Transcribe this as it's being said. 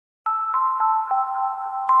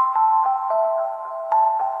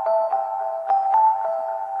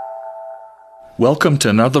Welcome to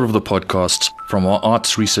another of the podcasts from our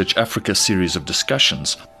Arts Research Africa series of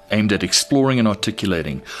discussions aimed at exploring and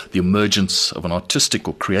articulating the emergence of an artistic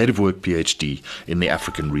or creative work PhD in the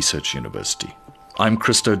African Research University. I'm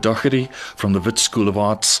Christo Doherty from the Wits School of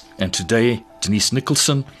Arts, and today Denise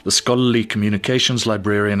Nicholson, the Scholarly Communications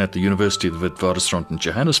Librarian at the University of the Witwatersrand in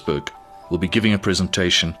Johannesburg, will be giving a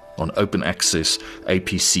presentation on open access,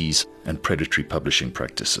 APCs, and predatory publishing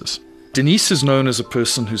practices. Denise is known as a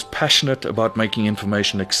person who's passionate about making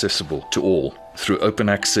information accessible to all through open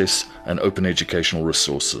access and open educational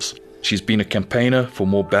resources. She's been a campaigner for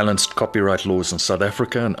more balanced copyright laws in South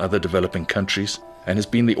Africa and other developing countries, and has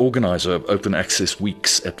been the organizer of Open Access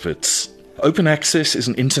Weeks at WITS. Open access is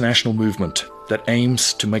an international movement that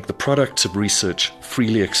aims to make the products of research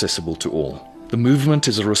freely accessible to all. The movement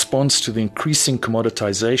is a response to the increasing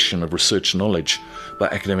commoditization of research knowledge by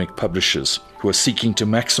academic publishers who are seeking to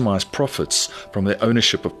maximize profits from their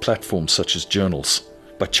ownership of platforms such as journals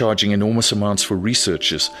by charging enormous amounts for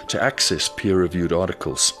researchers to access peer-reviewed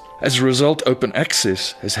articles. As a result, open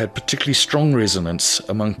access has had particularly strong resonance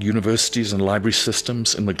among universities and library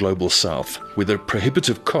systems in the global south, where the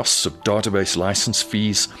prohibitive costs of database license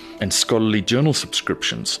fees and scholarly journal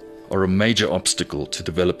subscriptions are a major obstacle to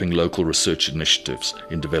developing local research initiatives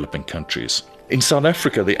in developing countries. In South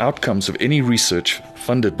Africa, the outcomes of any research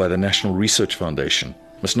funded by the National Research Foundation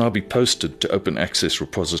must now be posted to open access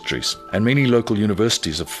repositories, and many local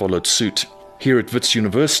universities have followed suit. Here at Wits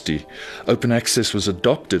University, open access was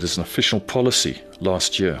adopted as an official policy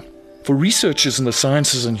last year. For researchers in the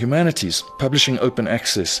sciences and humanities, publishing open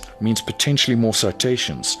access means potentially more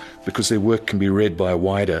citations because their work can be read by a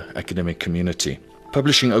wider academic community.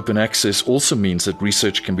 Publishing open access also means that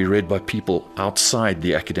research can be read by people outside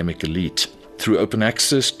the academic elite. Through open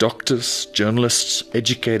access, doctors, journalists,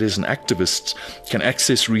 educators, and activists can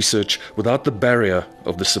access research without the barrier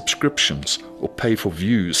of the subscriptions or pay for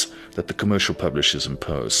views that the commercial publishers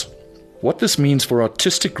impose. What this means for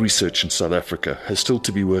artistic research in South Africa has still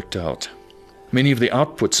to be worked out. Many of the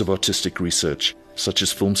outputs of artistic research, such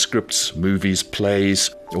as film scripts, movies,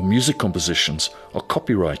 plays, or music compositions, are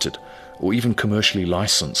copyrighted or even commercially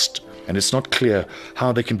licensed, and it's not clear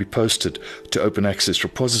how they can be posted to open access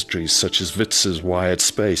repositories such as WITS's Wired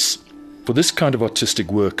Space. For this kind of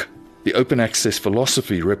artistic work, the open access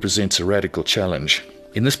philosophy represents a radical challenge.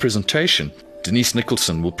 In this presentation, Denise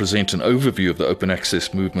Nicholson will present an overview of the open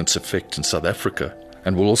access movement's effect in South Africa,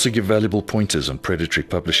 and will also give valuable pointers on predatory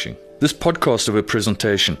publishing. This podcast of her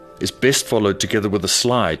presentation is best followed together with the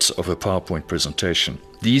slides of her PowerPoint presentation.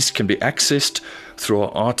 These can be accessed through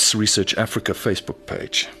our Arts Research Africa Facebook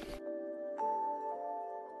page.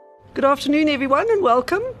 Good afternoon, everyone, and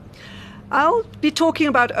welcome. I'll be talking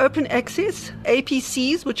about open access,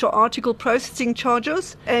 APCs, which are article processing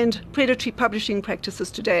charges, and predatory publishing practices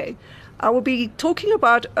today. I will be talking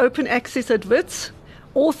about open access at WITS,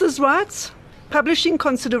 authors' rights, publishing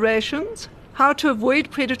considerations, how to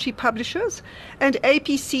avoid predatory publishers, and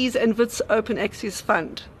APCs and WITS Open Access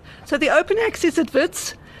Fund. So the open access at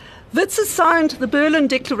WITS has signed the Berlin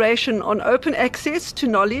Declaration on Open Access to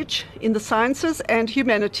Knowledge in the Sciences and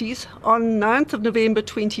Humanities on 9th of November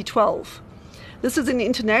 2012. This is an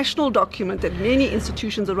international document that many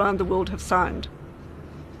institutions around the world have signed.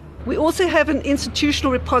 We also have an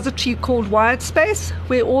institutional repository called Wired Space,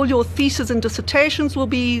 where all your theses and dissertations will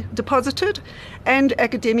be deposited, and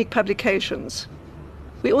academic publications.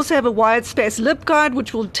 We also have a Wired Space LibGuide,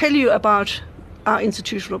 which will tell you about our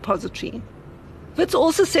institutional repository. WITS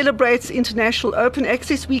also celebrates International Open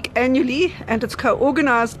Access Week annually, and it's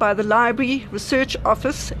co-organized by the Library Research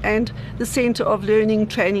Office and the Center of Learning,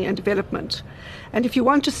 Training and Development. And if you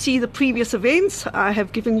want to see the previous events, I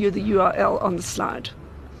have given you the URL on the slide.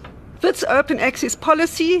 WITS open access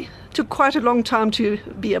policy took quite a long time to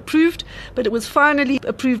be approved, but it was finally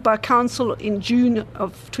approved by Council in June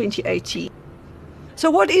of 2018. So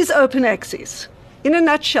what is open access? In a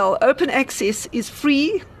nutshell, open access is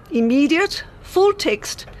free, immediate, full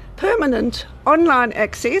text, permanent online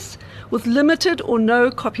access with limited or no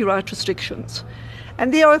copyright restrictions.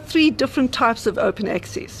 And there are three different types of open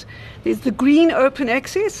access. There's the green open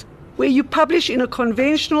access, where you publish in a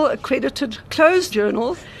conventional accredited closed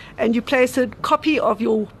journal and you place a copy of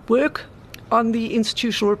your work on the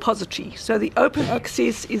institutional repository. So the open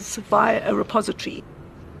access is via a repository.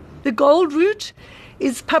 The gold route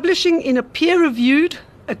is publishing in a peer-reviewed,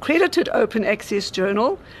 accredited open access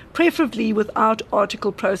journal, preferably without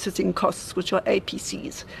article processing costs, which are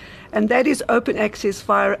APCs. And that is open access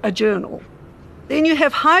via a journal. Then you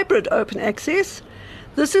have hybrid open access.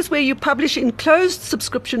 This is where you publish in closed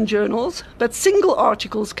subscription journals, but single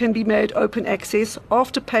articles can be made open access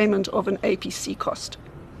after payment of an APC cost.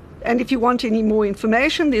 And if you want any more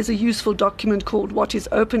information, there's a useful document called What is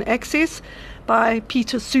Open Access by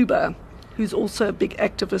Peter Suber, who's also a big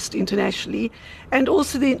activist internationally, and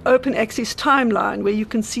also the Open Access timeline, where you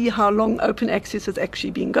can see how long open access has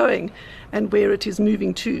actually been going and where it is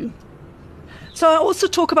moving to. So I also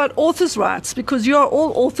talk about authors' rights, because you are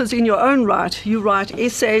all authors in your own right. You write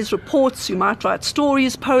essays, reports, you might write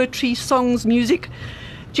stories, poetry, songs, music.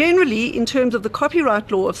 Generally, in terms of the copyright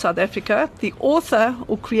law of South Africa, the author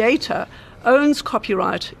or creator owns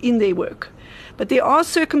copyright in their work. But there are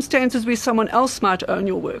circumstances where someone else might own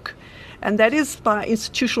your work. And that is by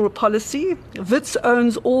institutional policy. Wits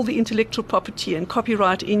owns all the intellectual property and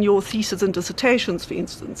copyright in your thesis and dissertations, for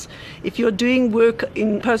instance. If you're doing work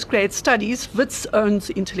in postgrad studies, Wits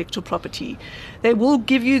owns intellectual property. They will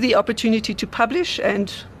give you the opportunity to publish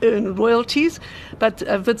and earn royalties, but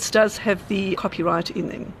Wits does have the copyright in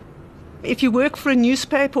them. If you work for a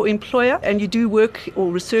newspaper or employer and you do work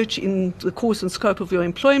or research in the course and scope of your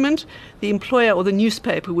employment, the employer or the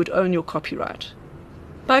newspaper would own your copyright.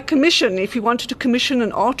 By commission, if you wanted to commission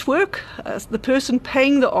an artwork, the person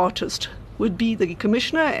paying the artist would be the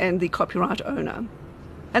commissioner and the copyright owner.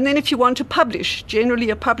 And then if you want to publish,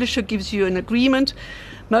 generally a publisher gives you an agreement.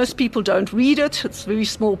 Most people don't read it, it's very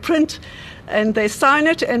small print, and they sign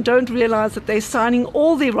it and don't realize that they're signing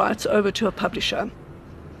all their rights over to a publisher.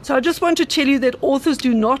 So I just want to tell you that authors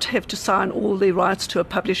do not have to sign all their rights to a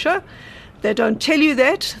publisher. They don't tell you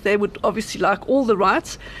that. They would obviously like all the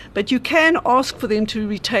rights, but you can ask for them to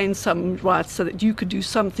retain some rights so that you could do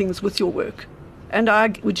some things with your work. And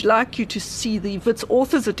I would like you to see the Wits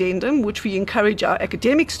Authors Addendum, which we encourage our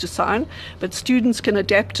academics to sign, but students can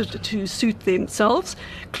adapt it to suit themselves.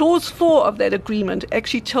 Clause 4 of that agreement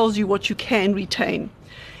actually tells you what you can retain.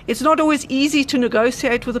 It's not always easy to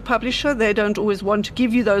negotiate with a publisher. They don't always want to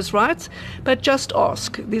give you those rights, but just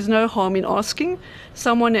ask. There's no harm in asking.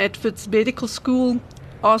 Someone at Wits Medical School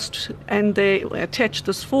asked, and they attached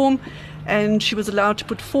this form, and she was allowed to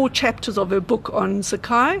put 4 chapters of her book on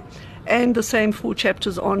Sakai and the same 4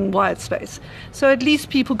 chapters on Wired Space. So at least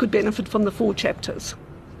people could benefit from the 4 chapters.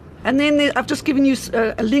 And then I've just given you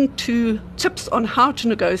a link to tips on how to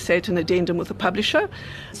negotiate an addendum with a publisher.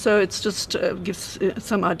 So it's just gives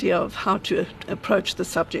some idea of how to approach the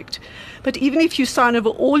subject. But even if you sign over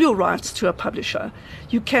all your rights to a publisher,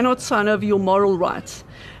 you cannot sign over your moral rights.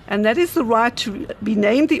 And that is the right to be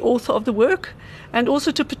named the author of the work and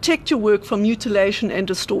also to protect your work from mutilation and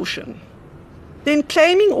distortion. Then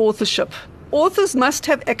claiming authorship. Authors must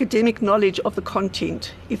have academic knowledge of the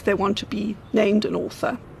content if they want to be named an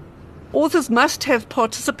author. Authors must have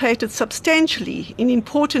participated substantially in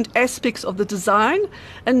important aspects of the design,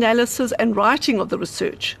 analysis, and writing of the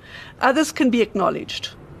research. Others can be acknowledged.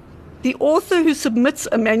 The author who submits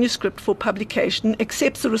a manuscript for publication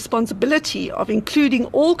accepts the responsibility of including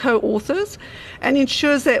all co-authors and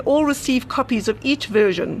ensures they all receive copies of each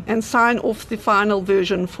version and sign off the final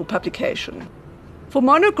version for publication. For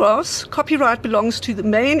monographs, copyright belongs to the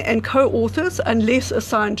main and co-authors unless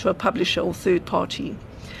assigned to a publisher or third party.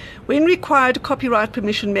 When required, copyright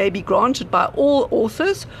permission may be granted by all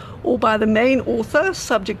authors or by the main author,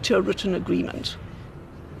 subject to a written agreement.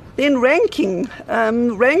 Then ranking.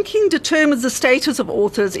 Ranking determines the status of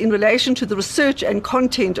authors in relation to the research and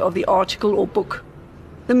content of the article or book.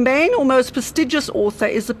 The main or most prestigious author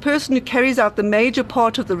is the person who carries out the major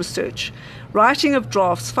part of the research, writing of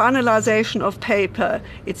drafts, finalization of paper,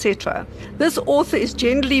 etc. This author is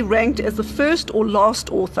generally ranked as the first or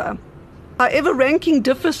last author. However, ranking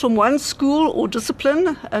differs from one school or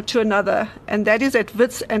discipline to another, and that is at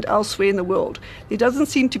Wits and elsewhere in the world. There doesn't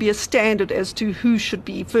seem to be a standard as to who should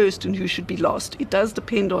be first and who should be last. It does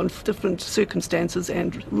depend on different circumstances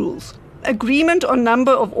and rules. Agreement on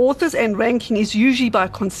number of authors and ranking is usually by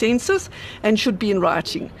consensus and should be in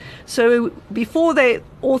writing. So before the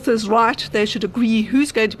authors write, they should agree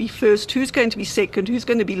who's going to be first, who's going to be second, who's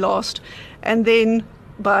going to be last, and then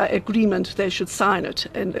by agreement, they should sign it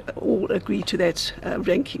and all agree to that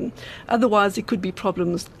ranking. Otherwise, there could be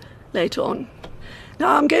problems later on.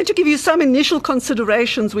 Now, I'm going to give you some initial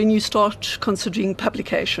considerations when you start considering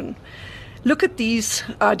publication. Look at these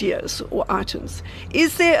ideas or items.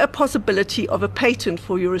 Is there a possibility of a patent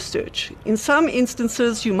for your research? In some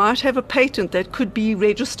instances, you might have a patent that could be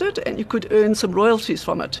registered and you could earn some royalties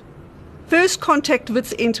from it. First, contact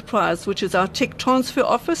Wits Enterprise, which is our tech transfer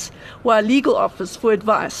office, or our legal office for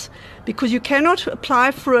advice, because you cannot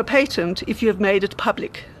apply for a patent if you have made it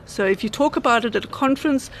public. So if you talk about it at a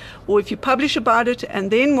conference or if you publish about it and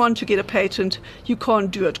then want to get a patent, you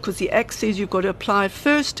can't do it because the Act says you've got to apply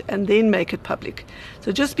first and then make it public.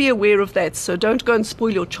 So just be aware of that. So don't go and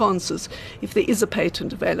spoil your chances if there is a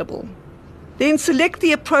patent available. Then select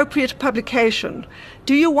the appropriate publication.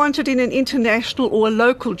 Do you want it in an international or a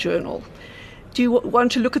local journal? Do you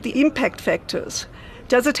want to look at the impact factors?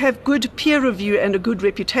 Does it have good peer review and a good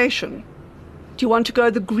reputation? Do you want to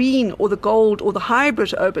go the green or the gold or the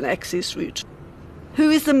hybrid open access route?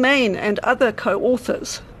 Who is the main and other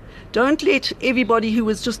co-authors? Don't let everybody who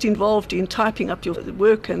was just involved in typing up your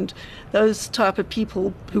work and those type of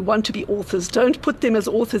people who want to be authors, don't put them as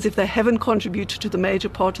authors if they haven't contributed to the major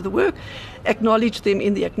part of the work. Acknowledge them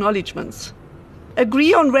in the acknowledgements.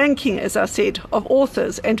 Agree on ranking, as I said, of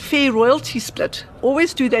authors and fair royalty split.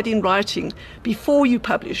 Always do that in writing before you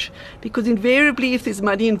publish, because invariably if there's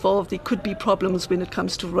money involved, there could be problems when it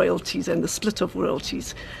comes to royalties and the split of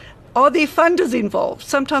royalties. Are there funders involved?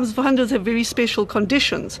 Sometimes funders have very special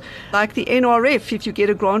conditions, like the NRF. If you get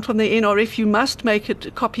a grant from the NRF, you must make a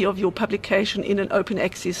copy of your publication in an open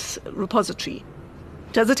access repository.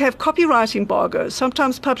 Does it have copyright embargo?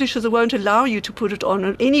 Sometimes publishers won't allow you to put it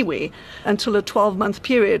on anywhere until a 12-month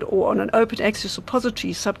period, or on an open access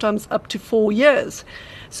repository, sometimes up to 4 years.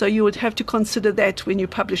 So you would have to consider that when you're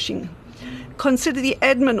publishing. Consider the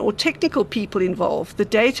admin or technical people involved, the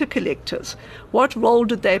data collectors. What role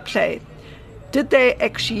did they play? Did they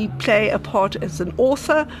actually play a part as an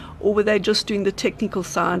author, or were they just doing the technical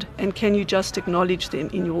side? And can you just acknowledge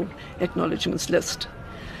them in your acknowledgements list?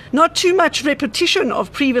 Not too much repetition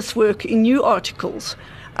of previous work in new articles.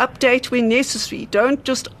 Update when necessary. Don't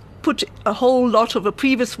just put a whole lot of a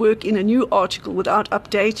previous work in a new article without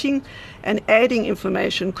updating and adding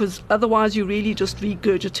information, because otherwise you're really just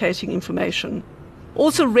regurgitating information.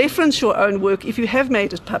 Also reference your own work if you have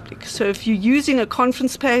made it public. So if you're using a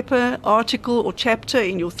conference paper, article or chapter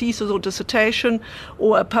in your thesis or dissertation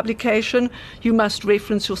or a publication, you must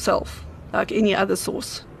reference yourself like any other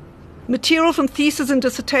source. Material from theses and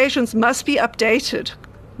dissertations must be updated,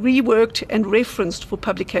 reworked and referenced for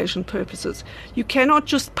publication purposes. You cannot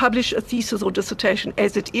just publish a thesis or dissertation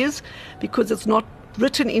as it is, because it's not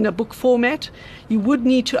written in a book format. You would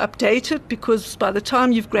need to update it, because by the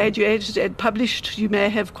time you've graduated and published, you may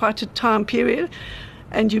have quite a time period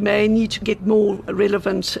and you may need to get more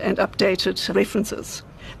relevant and updated references.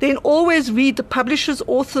 Then always read the publisher's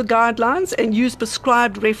author guidelines and use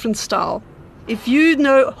prescribed reference style. If you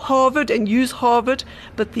know Harvard and use Harvard,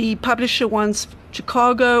 but the publisher wants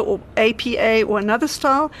Chicago or APA or another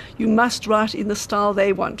style, you must write in the style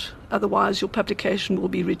they want. Otherwise, your publication will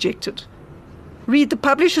be rejected. Read the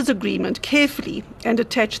publisher's agreement carefully and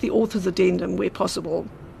attach the author's addendum where possible.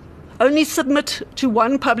 Only submit to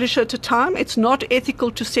one publisher at a time. It's not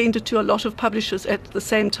ethical to send it to a lot of publishers at the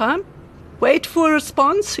same time. Wait for a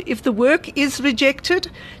response. If the work is rejected,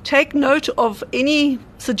 take note of any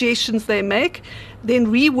suggestions they make, then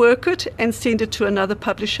rework it and send it to another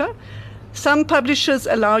publisher. Some publishers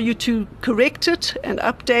allow you to correct it and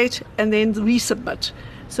update and then resubmit.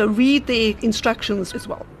 So read the instructions as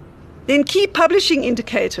well. Then key publishing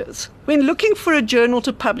indicators. When looking for a journal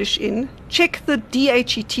to publish in, check the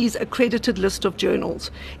DHET's accredited list of journals.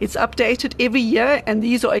 It's updated every year, and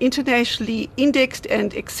these are internationally indexed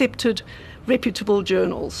and accepted reputable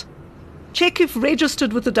journals. Check if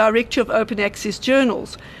registered with the Directory of Open Access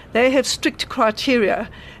Journals. They have strict criteria,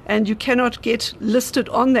 and you cannot get listed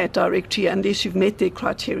on that directory unless you've met their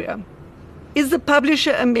criteria. Is the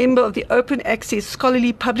publisher a member of the Open Access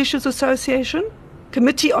Scholarly Publishers Association,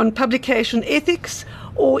 Committee on Publication Ethics,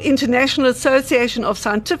 or International Association of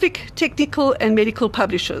Scientific, Technical and Medical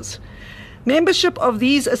Publishers? Membership of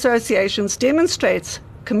these associations demonstrates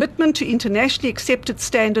commitment to internationally accepted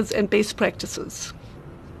standards and best practices.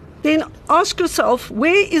 Then ask yourself,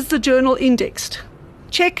 where is the journal indexed?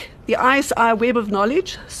 Check the ISI Web of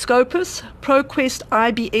Knowledge, Scopus, ProQuest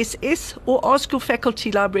IBSS, or ask your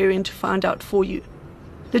faculty librarian to find out for you.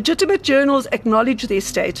 Legitimate journals acknowledge their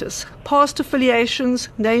status, past affiliations,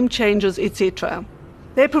 name changes, etc.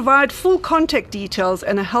 They provide full contact details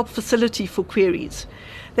and a help facility for queries.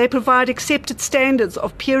 They provide accepted standards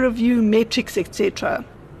of peer review, metrics, etc.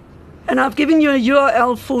 And I've given you a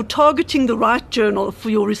URL for targeting the right journal for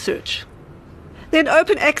your research. Then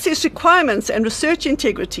open access requirements and research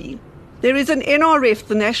integrity. There is an NRF,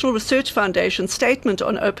 the National Research Foundation, statement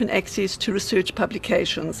on open access to research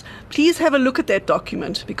publications. Please have a look at that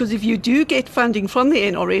document, because if you do get funding from the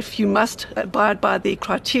NRF, you must abide by their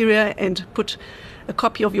criteria and put a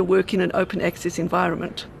copy of your work in an open access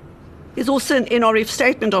environment. There's also an NRF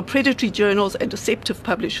statement on predatory journals and deceptive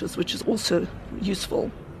publishers, which is also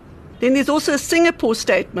useful. Then there's also a Singapore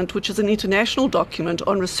statement, which is an international document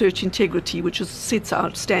on research integrity, which sets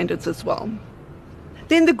out standards as well.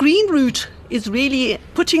 Then the green route is really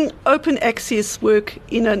putting open access work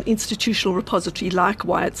in an institutional repository like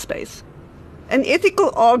WiredSpace. An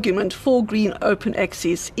ethical argument for green open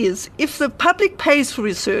access is if the public pays for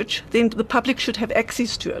research, then the public should have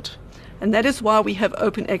access to it. And that is why we have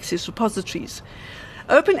open access repositories.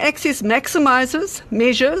 Open access maximizes,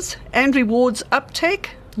 measures, and rewards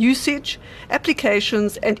uptake, usage,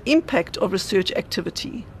 applications, and impact of research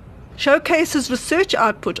activity. Showcases research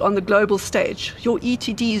output on the global stage, your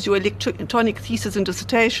ETDs, your electronic theses and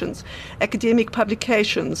dissertations, academic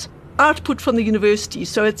publications, output from the university,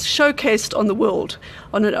 so it's showcased on the world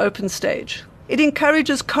on an open stage. It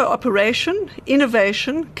encourages cooperation,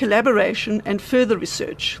 innovation, collaboration, and further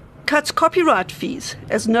research. Cuts copyright fees,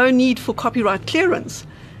 as no need for copyright clearance.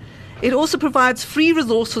 It also provides free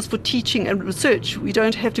resources for teaching and research. We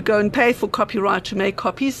don't have to go and pay for copyright to make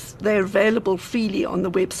copies. They're available freely on the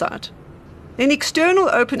website. Then external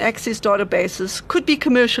open access databases could be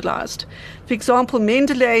commercialized. For example,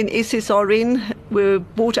 Mendeley and SSRN were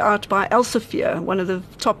bought out by Elsevier, one of the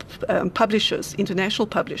top publishers, international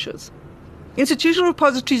publishers. Institutional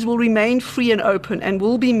repositories will remain free and open and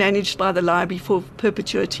will be managed by the library for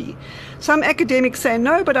perpetuity. Some academics say,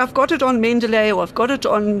 no, but I've got it on Mendeley or I've got it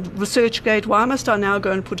on ResearchGate. Why must I now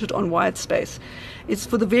go and put it on Whitespace? It's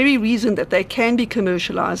for the very reason that they can be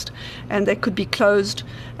commercialized and they could be closed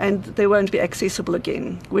and they won't be accessible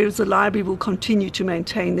again, whereas the library will continue to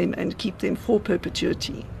maintain them and keep them for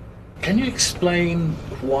perpetuity. Can you explain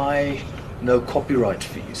why no copyright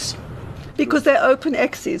fees? Because they're open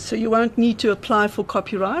access, so you won't need to apply for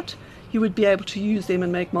copyright. You would be able to use them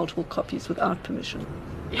and make multiple copies without permission.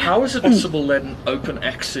 How is it possible that an open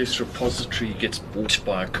access repository gets bought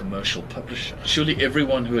by a commercial publisher? Surely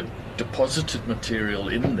everyone who had deposited material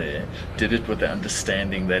in there did it with the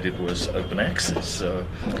understanding that it was open access. So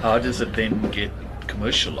how does it then get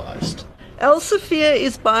commercialized? Elsevier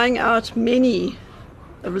is buying out many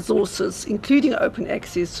resources, including open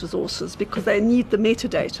access resources, because they need the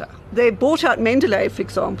metadata. They bought out Mendeley, for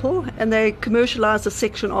example, and they commercialized a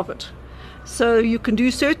section of it. So you can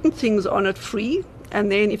do certain things on it free,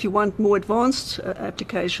 and then if you want more advanced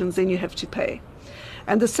applications, then you have to pay.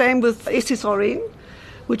 And the same with SSRN,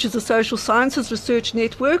 which is a social sciences research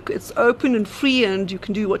network. It's open and free and you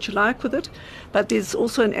can do what you like with it, but there's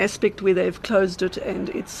also an aspect where they've closed it and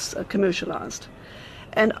it's commercialized.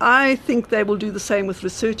 And I think they will do the same with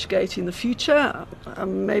ResearchGate in the future.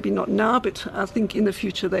 Maybe not now, but I think in the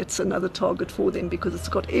future that's another target for them because it's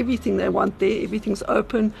got everything they want there, everything's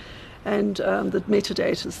open, and the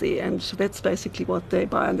metadata's there, and that's basically what they're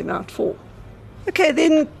buying them out for. Okay,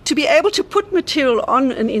 then to be able to put material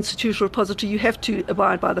on an institutional repository, you have to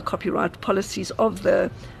abide by the copyright policies of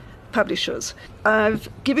the publishers. I've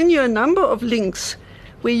given you a number of links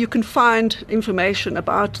where you can find information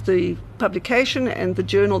about the publication and the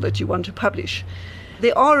journal that you want to publish.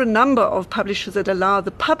 There are a number of publishers that allow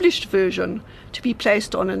the published version to be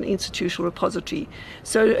placed on an institutional repository.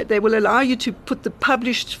 So they will allow you to put the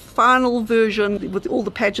published final version with all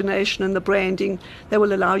the pagination and the branding. They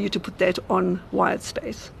will allow you to put that on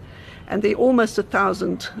Whitespace. And there are almost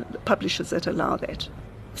 1,000 publishers that allow that.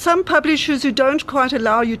 Some publishers who don't quite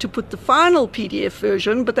allow you to put the final PDF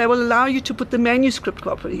version, but they will allow you to put the manuscript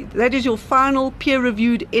copy. That is your final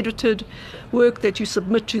peer-reviewed, edited work that you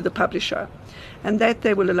submit to the publisher. And that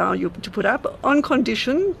they will allow you to put up on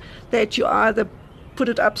condition that you either put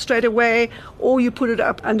it up straight away or you put it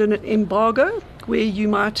up under an embargo where you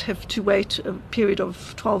might have to wait a period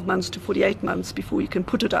of 12 months to 48 months before you can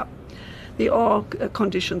put it up. There are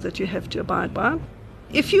conditions that you have to abide by.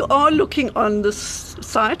 If you are looking on this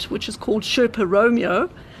site, which is called Sherpa Romeo,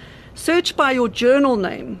 search by your journal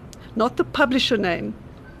name, not the publisher name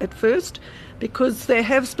at first, because they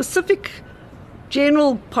have specific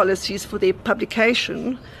general policies for their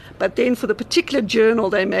publication, but then for the particular journal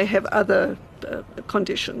they may have other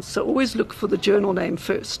conditions. So always look for the journal name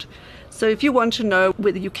first. So if you want to know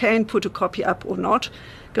whether you can put a copy up or not,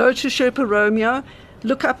 go to Sherpa Romeo,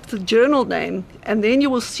 look up the journal name, and then you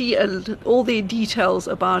will see all their details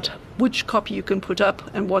about which copy you can put up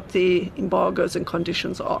and what their embargoes and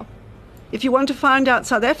conditions are. If you want to find out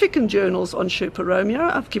South African journals on Sherpa Romeo,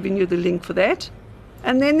 I've given you the link for that.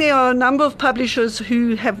 And then there are a number of publishers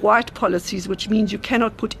who have white policies, which means you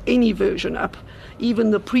cannot put any version up, even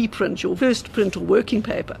the preprint, your first print or working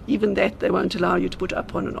paper. Even that they won't allow you to put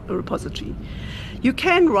up on a repository. You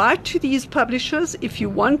can write to these publishers if you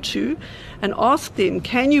want to and ask them,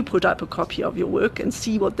 can you put up a copy of your work, and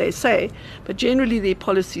see what they say. But generally their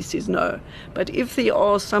policy says no. But if there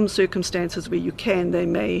are some circumstances where you can, they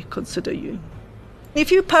may consider you. If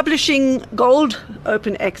you're publishing gold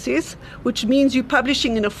open access, which means you're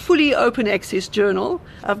publishing in a fully open access journal,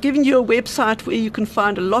 I've given you a website where you can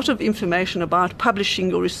find a lot of information about publishing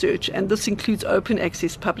your research, and this includes open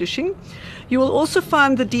access publishing. You will also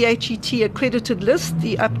find the DHET accredited list,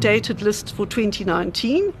 the updated list for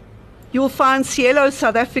 2019. You'll find Cielo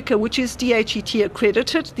South Africa, which is DHET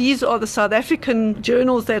accredited. These are the South African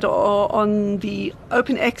journals that are on the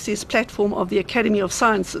open access platform of the Academy of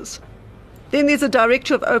Sciences. Then there's a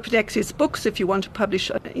Directory of Open Access Books if you want to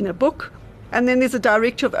publish in a book. And then there's a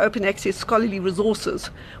Directory of Open Access Scholarly Resources,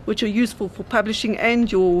 which are useful for publishing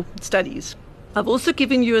and your studies. I've also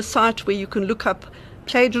given you a site where you can look up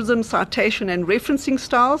plagiarism, citation, and referencing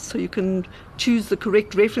styles, so you can choose the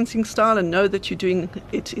correct referencing style and know that you're doing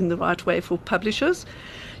it in the right way for publishers.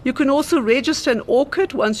 You can also register an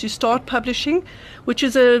ORCID once you start publishing, which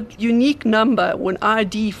is a unique number or an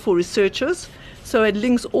ID for researchers. So it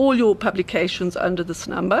links all your publications under this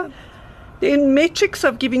number. Then metrics,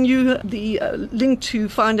 I've given you the link to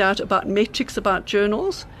find out about metrics about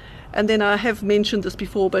journals. And then I have mentioned this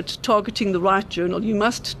before, but targeting the right journal. You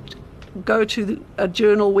must go to a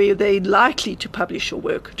journal where they're likely to publish your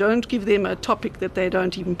work. Don't give them a topic that they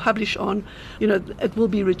don't even publish on. It will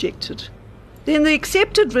be rejected. Then the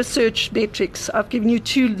accepted research metrics, I've given you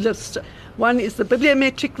two lists. One is the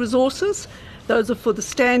bibliometric resources. Those are for the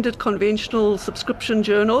standard conventional subscription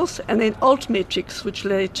journals, and then altmetrics, which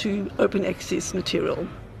relate to open access material.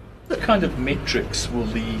 What kind of metrics will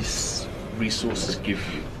these resources give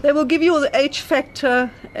you? They will give you the H factor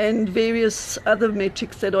and various other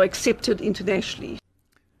metrics that are accepted internationally.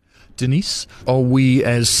 Denise, are we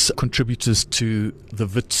as contributors to the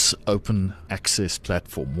WITS open access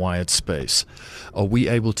platform, Wired Space, are we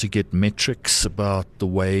able to get metrics about the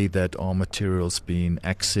way that our material's being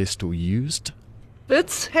accessed or used?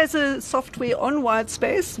 WITS has a software on Wired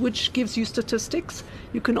Space which gives you statistics.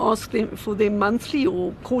 You can ask them for them monthly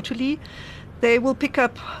or quarterly. They will pick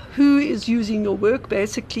up who is using your work,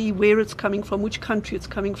 basically where it's coming from, which country it's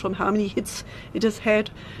coming from, how many hits it has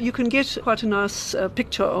had. You can get quite a nice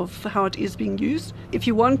picture of how it is being used. If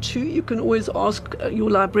you want to, you can always ask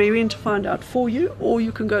your librarian to find out for you, or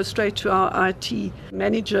you can go straight to our IT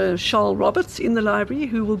manager, Charles Roberts, in the library,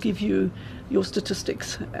 who will give you your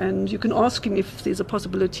statistics. And you can ask him if there's a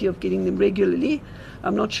possibility of getting them regularly.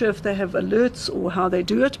 I'm not sure if they have alerts or how they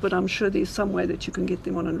do it, but I'm sure there's some way that you can get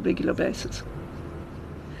them on a regular basis.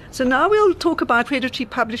 So now we'll talk about predatory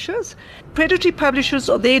publishers. Predatory publishers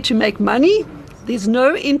are there to make money. There's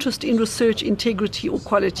no interest in research integrity or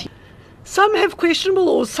quality. Some have questionable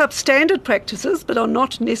or substandard practices but are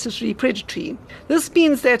not necessarily predatory. This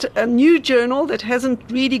means that a new journal that hasn't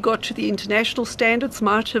really got to the international standards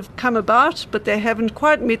might have come about, but they haven't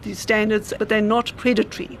quite met these standards, but they're not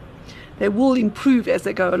predatory. They will improve as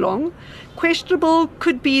they go along. Questionable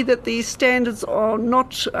could be that these standards are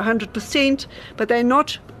not 100%, but they're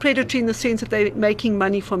not predatory in the sense that they're making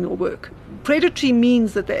money from your work. Predatory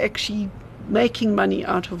means that they're actually making money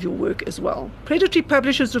out of your work as well. Predatory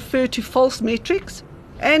publishers refer to false metrics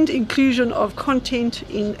and inclusion of content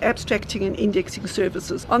in abstracting and indexing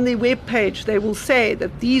services. On their web page, they will say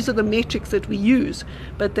that these are the metrics that we use,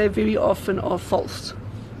 but they very often are false.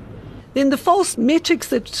 Then the false metrics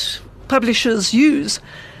that publishers use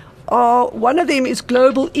are, one of them is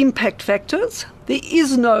global impact factors. There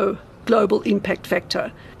is no global impact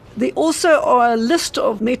factor. There also are a list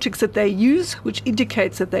of metrics that they use which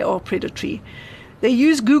indicates that they are predatory. They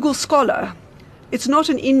use Google Scholar. It's not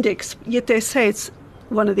an index, yet they say it's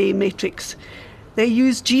one of their metrics. They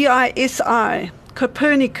use GISI,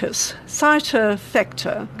 Copernicus, CITER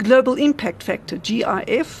factor, Global Impact Factor,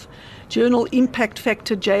 GIF, Journal Impact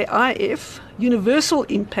Factor, JIF, Universal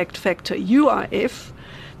Impact Factor, UIF,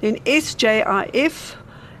 then SJIF,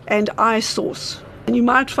 and iSource. And you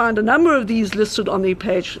might find a number of these listed on their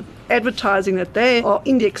page, advertising that they are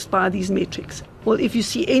indexed by these metrics. Well, if you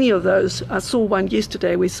see any of those, I saw one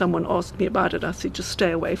yesterday where someone asked me about it. I said, just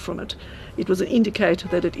stay away from it. It was an indicator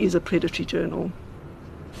that it is a predatory journal.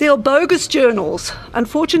 There are bogus journals.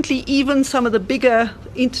 Unfortunately, even some of the bigger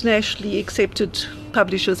internationally accepted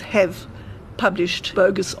publishers have published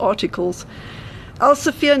bogus articles.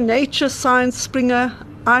 Elsevier, Nature, Science, Springer,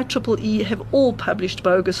 IEEE have all published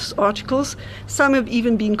bogus articles. Some have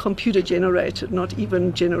even been computer generated, not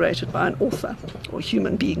even generated by an author or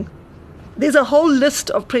human being. There's a whole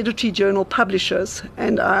list of predatory journal publishers,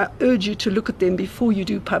 and I urge you to look at them before you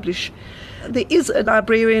do publish. There is a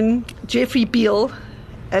librarian, Jeffrey Beal,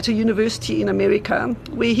 at a university in America,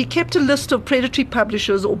 where he kept a list of predatory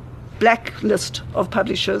publishers or blacklist of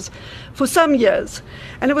publishers for some years.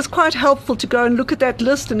 And it was quite helpful to go and look at that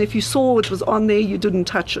list, and if you saw it was on there, you didn't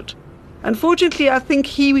touch it. Unfortunately, I think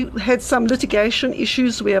he had some litigation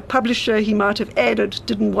issues where a publisher he might have added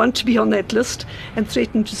didn't want to be on that list and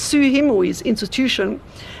threatened to sue him or his institution,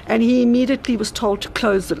 and he immediately was told to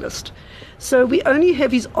close the list. So we only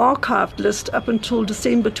have his archived list up until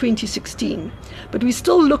December 2016, but we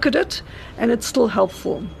still look at it and it's still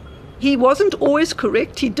helpful. He wasn't always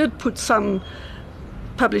correct. He did put some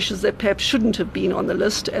publishers that perhaps shouldn't have been on the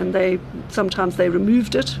list, and sometimes they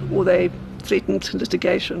removed it or they threatened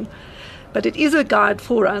litigation. But it is a guide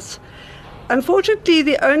for us. Unfortunately,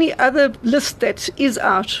 the only other list that is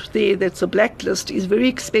out there that's a blacklist is very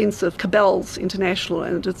expensive, Cabell's International,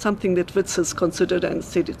 and it's something that Wits has considered and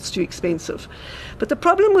said it's too expensive. But the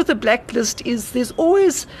problem with a blacklist is there's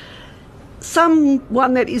always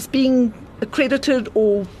someone that is being accredited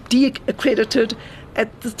or de-accredited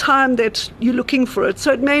at the time that you're looking for it,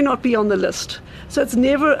 so it may not be on the list. So it's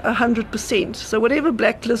never 100%. So whatever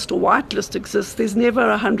blacklist or whitelist exists, there's never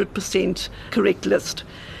a 100% correct list.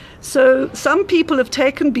 So some people have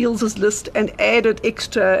taken Beals's list and added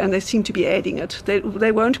extra, and they seem to be adding it.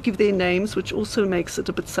 They won't give their names, which also makes it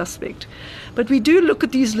a bit suspect. But we do look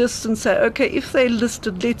at these lists and say, okay, if they're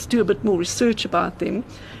listed, let's do a bit more research about them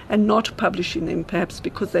and not publishing them, perhaps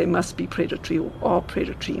because they must be predatory or are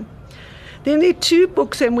predatory. Then there are two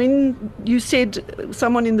books, and when you said,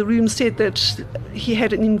 someone in the room said that he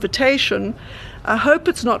had an invitation, I hope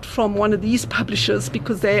it's not from one of these publishers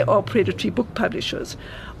because they are predatory book publishers.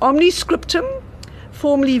 Omniscriptum,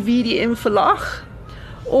 formerly VDM Verlag,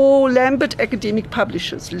 or Lambert Academic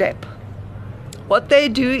Publishers, LAP. What they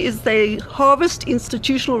do is they harvest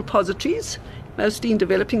institutional repositories, mostly in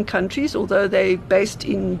developing countries, although they're based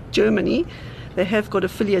in Germany. They have got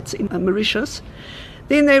affiliates in Mauritius.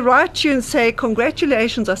 Then they write to you and say,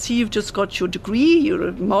 congratulations, I see you've just got your degree, you're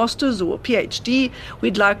a master's or a PhD,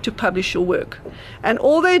 we'd like to publish your work. And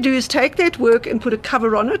all they do is take that work and put a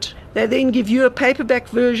cover on it. They then give you a paperback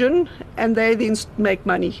version, and they then make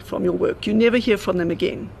money from your work. You never hear from them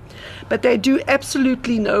again. But they do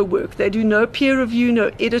absolutely no work. They do no peer review,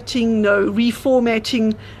 no editing, no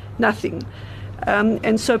reformatting, nothing.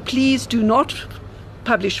 And so please do not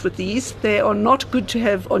publish with these. They are not good to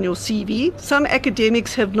have on your CV. Some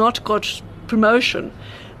academics have not got promotion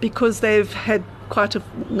because they've had quite a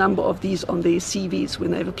number of these on their CVs when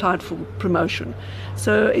they've applied for promotion.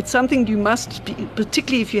 So it's something you must be,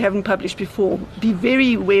 particularly if you haven't published before, be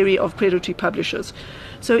very wary of predatory publishers.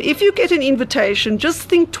 So if you get an invitation, just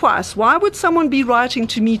think twice. Why would someone be writing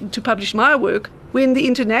to me to publish my work when the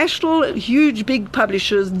international, huge, big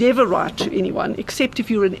publishers never write to anyone, except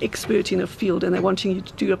if you're an expert in a field and they're wanting you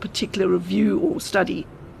to do a particular review or study?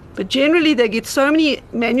 But generally, they get so many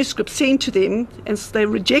manuscripts sent to them, and they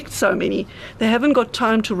reject so many, they haven't got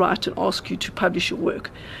time to write and ask you to publish your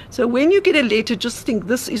work. So when you get a letter, just think,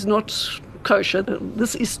 this is not kosher,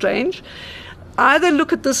 this is strange. Either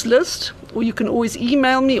look at this list, or you can always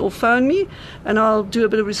email me or phone me, and I'll do a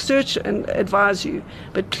bit of research and advise you.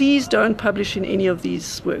 But please don't publish in any of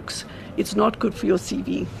these works. It's not good for your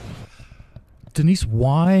CV. Denise,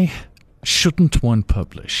 why shouldn't one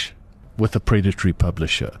publish with a predatory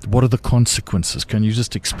publisher? What are the consequences? Can you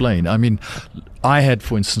just explain? I mean, I had,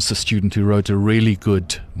 for instance, a student who wrote a really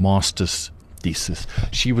good master's thesis.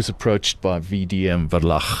 She was approached by VDM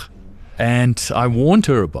Verlag, and I warned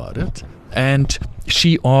her about it. And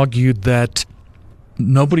she argued that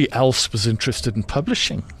nobody else was interested in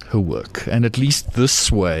publishing her work. And at least this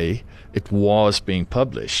way, it was being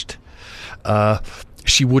published.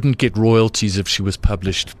 She wouldn't get royalties if she was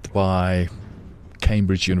published by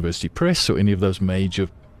Cambridge University Press or any of those major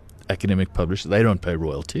academic publishers. They don't pay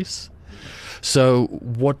royalties. So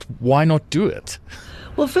why not do it?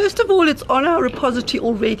 Well, first of all, it's on our repository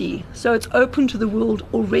already. So it's open to the world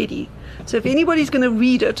already. So if anybody's going to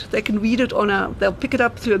read it, they can read it they'll pick it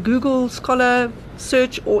up through a Google Scholar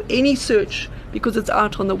search or any search because it's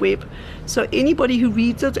out on the web. So anybody who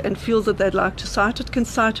reads it and feels that they'd like to cite it can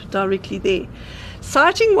cite it directly there.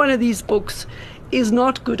 Citing one of these books is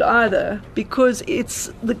not good either because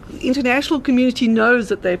the international community knows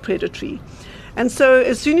that they're predatory. And so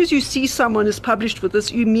as soon as you see someone is published with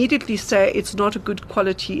this, you immediately say it's not a good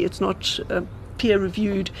quality, it's not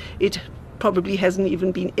peer-reviewed, it probably hasn't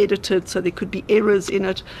even been edited, so there could be errors in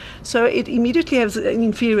it. So it immediately has an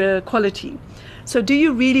inferior quality. So do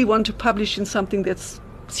you really want to publish in something that's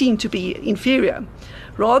seen to be inferior?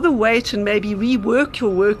 Rather wait and maybe rework your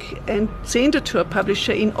work and send it to a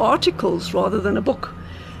publisher in articles rather than a book,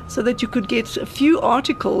 so that you could get a few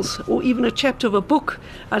articles or even a chapter of a book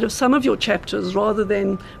out of some of your chapters rather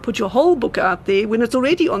than put your whole book out there when it's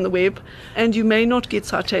already on the web, and you may not get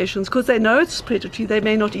citations because they know it's predatory. They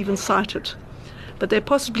may not even cite it. but they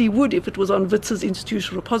possibly would if it was on WITS's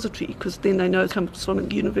institutional repository, because then they know it comes from a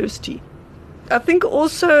university. I think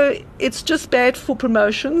also it's just bad for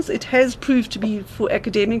promotions. It has proved to be for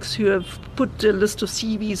academics who have put a list of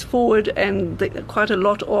CVs forward, and quite a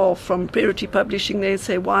lot are from predatory publishing. They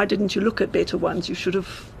say, why didn't you look at better ones? You should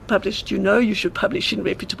have published, you should publish in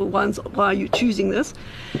reputable ones. Why are you choosing this?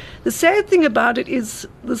 The sad thing about it is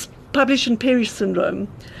this publish and perish syndrome,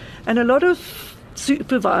 and a lot of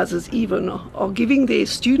supervisors even are giving their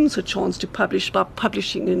students a chance to publish by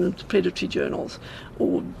publishing in predatory journals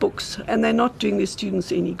or books, and they're not doing their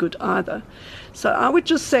students any good either. So I would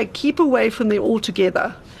just say keep away from them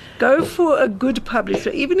altogether. Go for a good publisher,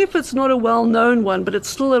 even if it's not a well-known one, but it's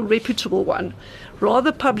still a reputable one.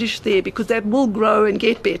 Rather publish there, because that will grow and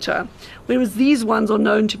get better. Whereas these ones are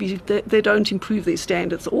known to be, they don't improve their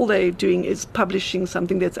standards. All they're doing is publishing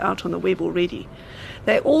something that's out on the web already.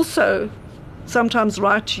 They also sometimes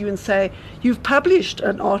write to you and say, you've published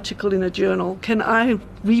an article in a journal, can I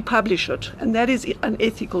republish it? And that is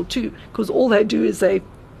unethical too, because all they do is they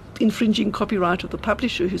infringing copyright of the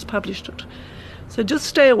publisher who's published it. So just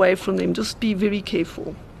stay away from them, just be very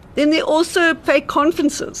careful. Then there are also fake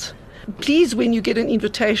conferences. Please, when you get an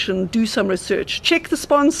invitation, do some research. Check the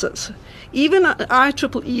sponsors. Even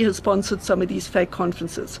IEEE has sponsored some of these fake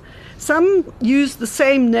conferences. Some use the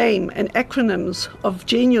same name and acronyms of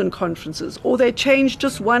genuine conferences, or they change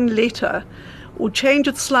just one letter or change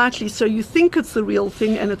it slightly so you think it's the real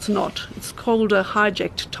thing and it's not. It's called a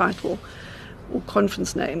hijacked title or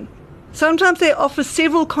conference name. Sometimes they offer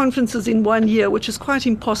several conferences in 1 year, which is quite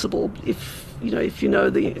impossible if you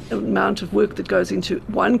know the amount of work that goes into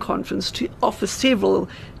one conference. To offer several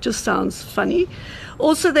just sounds funny.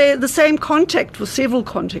 Also, they're the same contact for several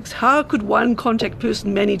contacts. How could one contact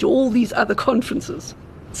person manage all these other conferences?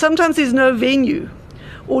 Sometimes there's no venue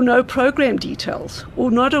or no program details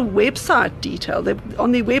or not a website detail.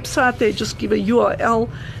 On their website, they just give a URL.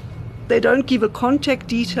 They don't give a contact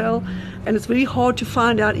detail, and it's very hard to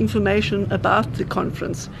find out information about the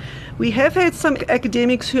conference. We have had some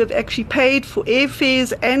academics who have actually paid for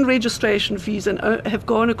airfares and registration fees and have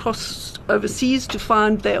gone across overseas to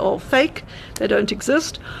find they are fake, they don't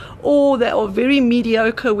exist, or they are very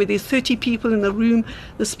mediocre, where there's 30 people in the room,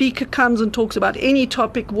 the speaker comes and talks about any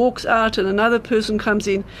topic, walks out, and another person comes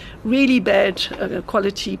in. Really bad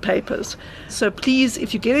quality papers. So please,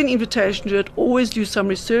 if you get an invitation to it, always do some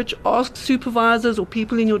research. Ask supervisors or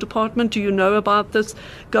people in your department, do you know about this?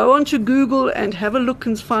 Go onto Google and have a look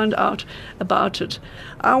and find out about it.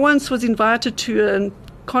 I once was invited to a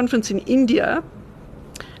conference in India,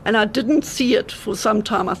 and I didn't see it for some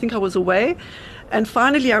time. I think I was away. And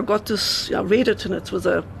finally I got this, I read it, and it was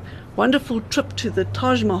a wonderful trip to the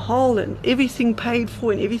Taj Mahal and everything paid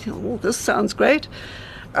for and everything. Oh, this sounds great.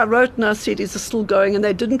 I wrote and I said, is this still going? And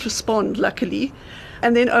they didn't respond, luckily.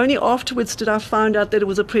 And then only afterwards did I find out that it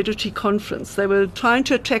was a predatory conference. They were trying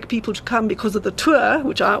to attract people to come because of the tour,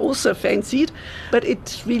 which I also fancied, but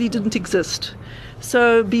it really didn't exist.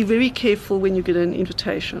 So be very careful when you get an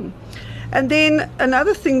invitation. And then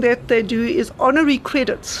another thing that they do is honorary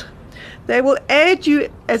credits. They will add you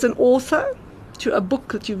as an author to a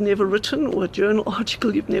book that you've never written, or a journal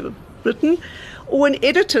article you've never written, or an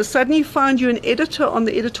editor. Suddenly find you an editor on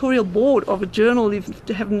the editorial board of a journal you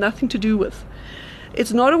have nothing to do with.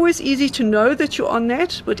 It's not always easy to know that you're on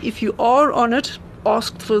that, but if you are on it,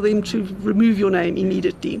 ask for them to remove your name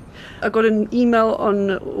immediately. I got an email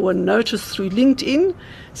or a notice through LinkedIn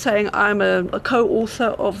saying I'm a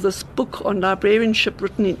co-author of this book on librarianship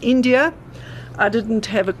written in India. I didn't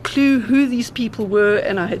have a clue who these people were,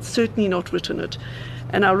 and I had certainly not written it.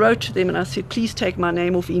 And I wrote to them and I said, please take my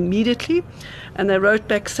name off immediately. And they wrote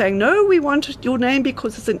back saying, no, we want your name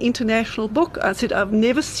because it's an international book. I said, I've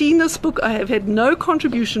never seen this book. I have had no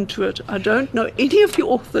contribution to it. I don't know any of the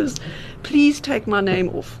authors. Please take my name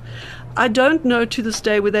off. I don't know to this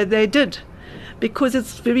day whether they did, because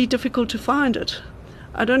it's very difficult to find it.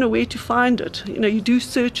 I don't know where to find it. You do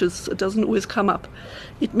searches, it doesn't always come up.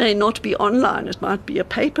 It may not be online, it might be a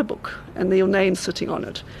paper book and your name's sitting on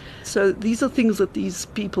it. So these are things that these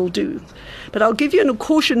people do. But I'll give you a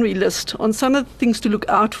cautionary list on some of the things to look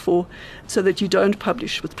out for so that you don't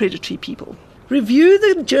publish with predatory people. Review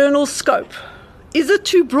the journal scope. Is it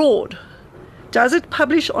too broad? Does it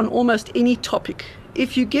publish on almost any topic?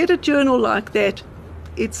 If you get a journal like that,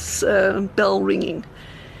 it's bell ringing.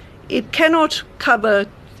 It cannot cover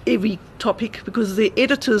every topic because the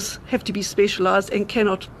editors have to be specialized and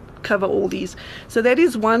cannot cover all these. So that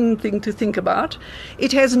is one thing to think about.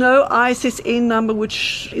 It has no ISSN number,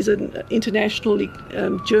 which is an international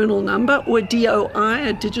journal number, or a DOI,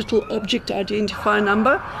 a digital object identifier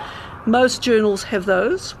number. Most journals have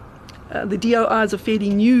those. The DOI is a fairly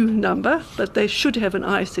new number, but they should have an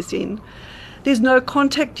ISSN. There's no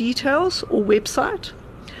contact details or website.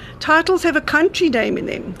 Titles have a country name in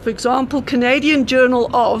them. For example, Canadian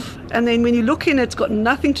Journal of, and then when you look in, it's got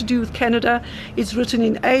nothing to do with Canada. It's written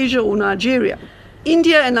in Asia or Nigeria.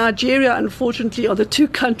 India and Nigeria, unfortunately, are the two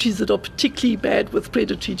countries that are particularly bad with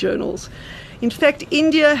predatory journals. In fact,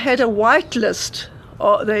 India had a white list.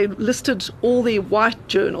 They listed all their white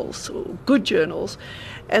journals, or good journals,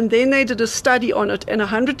 and then they did a study on it, and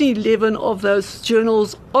 111 of those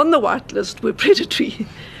journals on the white list were predatory.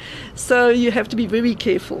 So you have to be very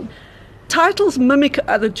careful. Titles mimic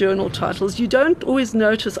other journal titles. You don't always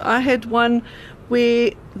notice. I had one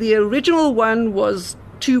where the original one was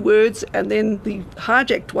 2 words, and then the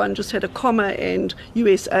hijacked one just had a comma and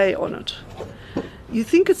USA on it. You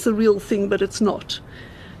think it's the real thing, but it's not.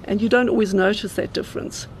 And you don't always notice that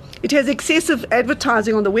difference. It has excessive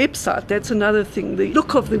advertising on the website. That's another thing. The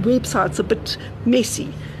look of the website's a bit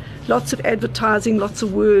messy. Lots of advertising, lots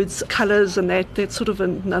of words, colours, and that's sort of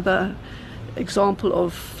another example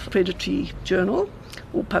of predatory journal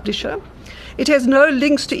or publisher. It has no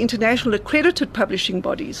links to international accredited publishing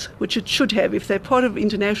bodies, which it should have. If they're part of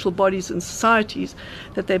international bodies and societies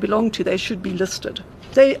that they belong to, they should be listed.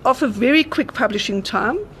 They offer very quick publishing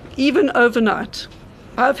time, even overnight.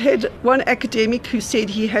 I've had one academic who said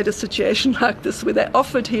he had a situation like this where they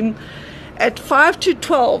offered him at 5 to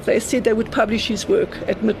 12, they said they would publish his work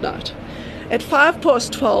at midnight. At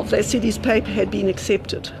 12:05, they said his paper had been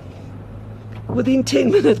accepted within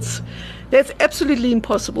 10 minutes. That's absolutely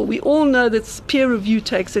impossible. We all know that peer review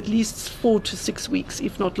takes at least 4 to 6 weeks,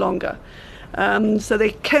 if not longer. So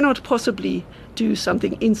they cannot possibly do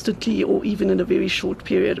something instantly or even in a very short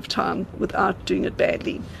period of time without doing it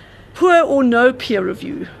badly. Poor or no peer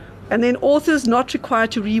review. And then authors not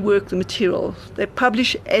required to rework the material. They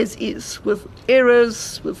publish as is, with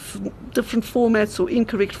errors, with different formats or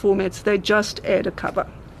incorrect formats. They just add a cover.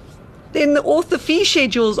 Then the author fee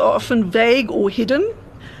schedules are often vague or hidden.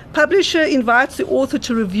 Publisher invites the author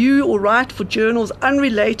to review or write for journals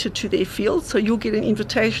unrelated to their field. So you'll get an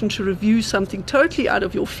invitation to review something totally out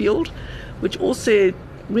of your field, which also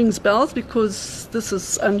rings bells because this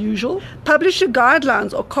is unusual. Publisher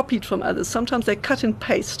guidelines are copied from others. Sometimes they cut and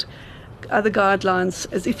paste other guidelines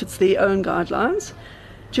as if it's their own guidelines.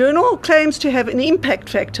 Journal claims to have an impact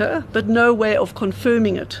factor, but no way of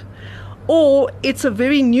confirming it. Or it's a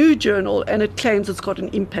very new journal and it claims it's got an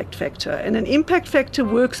impact factor. And an impact factor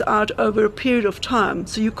works out over a period of time.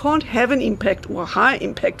 So you can't have an impact or a high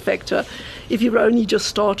impact factor if you've only just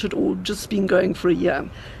started or just been going for a year.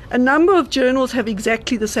 A number of journals have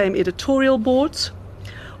exactly the same editorial boards.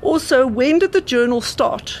 Also, when did the journal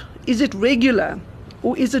start? Is it regular?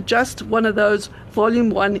 Or is it just one of those volume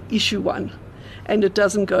 1, issue 1? And it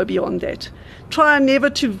doesn't go beyond that. Try never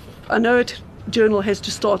to, I know it, journal has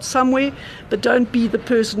to start somewhere, but don't be the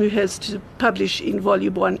person who has to publish in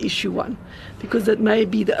volume 1, issue 1, because that may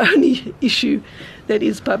be the only issue that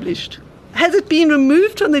is published. Has it been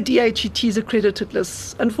removed from the DHET's accredited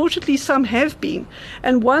lists? Unfortunately, some have been.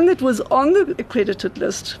 And one that was on the accredited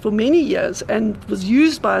list for many years and was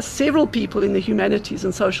used by several people in the humanities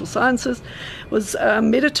and social sciences was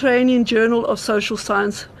Mediterranean Journal of Social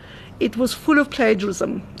Science. It was full of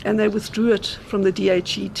plagiarism, and they withdrew it from the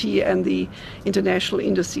DHET and the international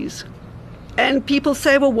indices. And people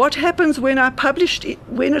say, well, what happens when I published it,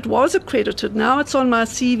 when it was accredited? Now it's on my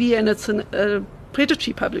CV and it's a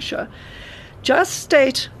predatory publisher. Just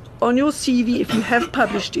state on your CV, if you have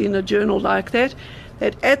published in a journal like that,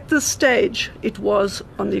 that at this stage it was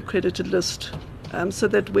on the accredited list, so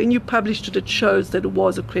that when you published it, it shows that it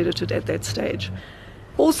was accredited at that stage.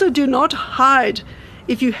 Also, do not hide.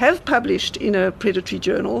 If you have published in a predatory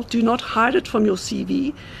journal, do not hide it from your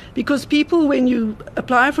CV, because people, when you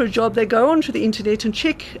apply for a job, they go onto the internet and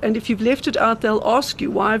check, and if you've left it out, they'll ask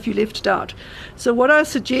you, why have you left it out? So what I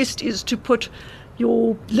suggest is to put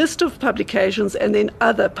your list of publications and then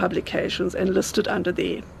other publications and list it under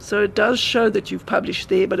there. So it does show that you've published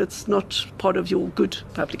there, but it's not part of your good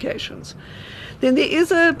publications. Then there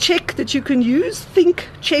is a check that you can use, Think,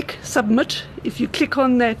 Check, Submit. If you click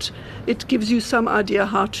on that, it gives you some idea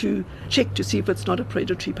how to check to see if it's not a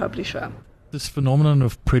predatory publisher. This phenomenon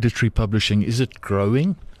of predatory publishing, is it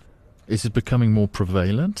growing? Is it becoming more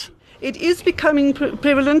prevalent? It is becoming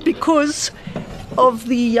prevalent because of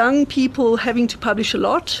the young people having to publish a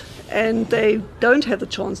lot, and they don't have the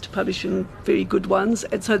chance to publish in very good ones,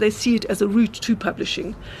 and so they see it as a route to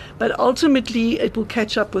publishing. But ultimately it will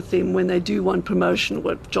catch up with them when they do want promotion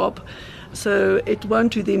or a job, so it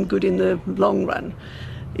won't do them good in the long run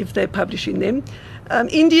if they publish in them.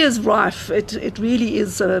 India is rife. It really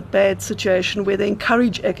is a bad situation where they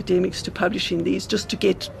encourage academics to publish in these just to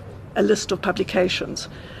get a list of publications.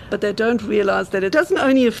 But they don't realize that it doesn't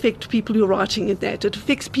only affect people who are writing in that, it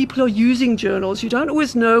affects people who are using journals. You don't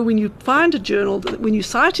always know when you find a journal, when you're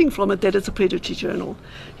citing from it, that it's a predatory journal.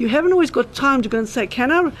 You haven't always got time to go and say,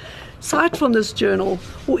 can I cite from this journal,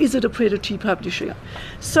 or is it a predatory publisher?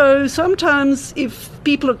 So sometimes if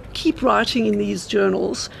people keep writing in these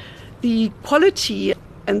journals, the quality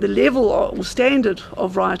and the level or standard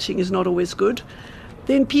of writing is not always good,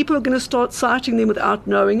 then people are going to start citing them without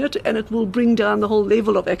knowing it, and it will bring down the whole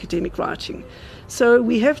level of academic writing. So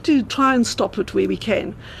we have to try and stop it where we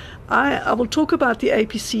can. I will talk about the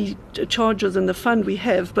APC charges and the fund we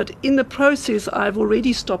have, but in the process I've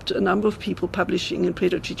already stopped a number of people publishing in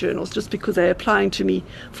predatory journals just because they're applying to me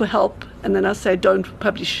for help, and then I say don't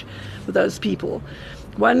publish with those people.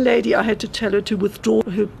 One lady, I had to tell her to withdraw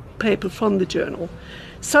her paper from the journal.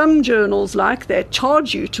 Some journals like that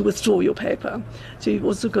charge you to withdraw your paper, so you've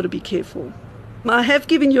also got to be careful. I have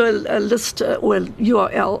given you a list or a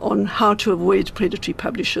URL on how to avoid predatory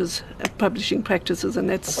publishing practices, and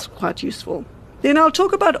that's quite useful. Then I'll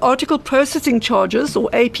talk about article processing charges, or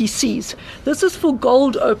APCs. This is for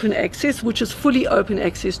gold open access, which is fully open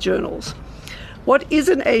access journals. What is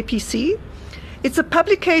an APC? It's a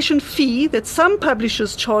publication fee that some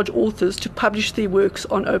publishers charge authors to publish their works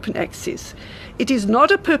on open access. It is not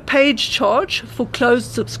a per-page charge for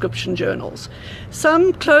closed subscription journals.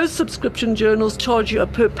 Some closed subscription journals charge you a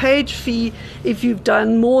per-page fee if you've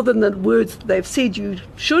done more than the words they've said you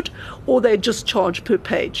should, or they just charge per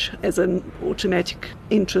page as an automatic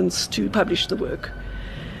entrance to publish the work.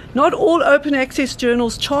 Not all open access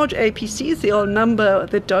journals charge APCs. There are a number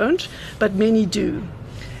that don't, but many do.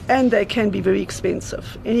 And they can be very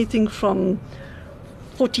expensive. Anything from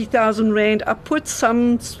 40,000 Rand upwards,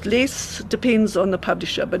 some less, depends on the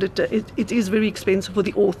publisher, but it is very expensive for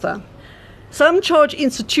the author. Some charge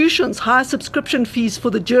institutions high subscription fees for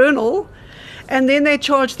the journal, and then they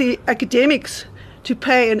charge the academics to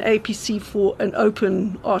pay an APC for an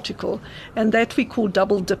open article, and that we call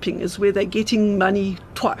double dipping, is where they're getting money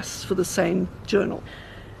twice for the same journal,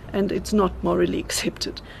 and it's not morally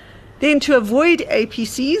accepted. Then to avoid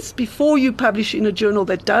APCs, before you publish in a journal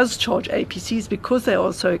that does charge APCs because they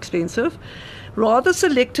are so expensive, rather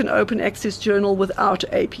select an open access journal without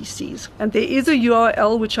APCs. And there is a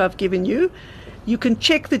URL which I've given you. You can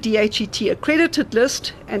check the DHET accredited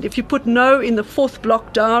list, and if you put no in the fourth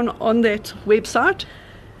block down on that website,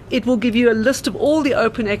 it will give you a list of all the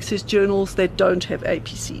open access journals that don't have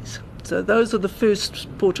APCs. So those are the first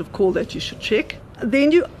port of call that you should check.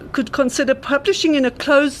 Then you could consider publishing in a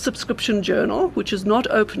closed subscription journal, which is not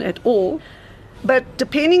open at all. But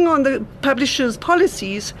depending on the publisher's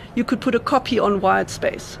policies, you could put a copy on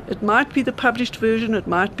Widespace. It might be the published version, it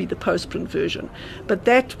might be the postprint version. But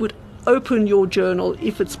that would open your journal.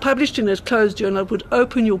 If it's published in a closed journal, it would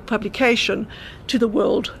open your publication to the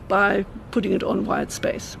world by putting it on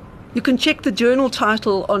Widespace. You can check the journal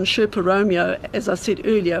title on Sherpa Romeo, as I said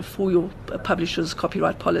earlier, for your publisher's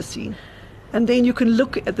copyright policy. And then you can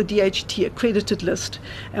look at the DHET accredited list.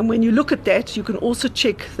 And when you look at that, you can also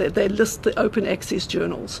check that they list the open access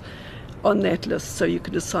journals on that list, so you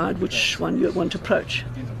can decide which one you want to approach.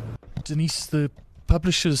 Denise, the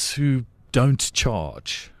publishers who don't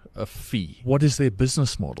charge a fee, what is their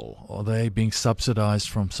business model? Are they being subsidized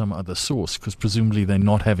from some other source? Because presumably they're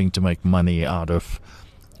not having to make money out of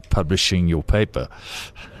publishing your paper.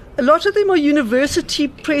 A lot of them are university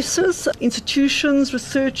presses, institutions,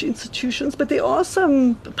 research institutions, but there are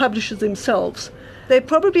some publishers themselves. They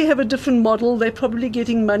probably have a different model. They're probably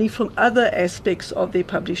getting money from other aspects of their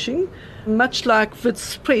publishing. Much like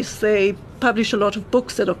Wits Press, they publish a lot of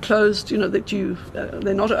books that are closed,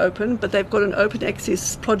 they're not open, but they've got an open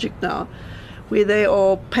access project now where they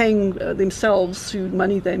are paying themselves through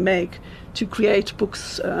money they make to create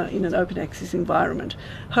books in an open access environment,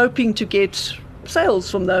 hoping to get sales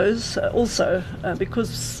from those also,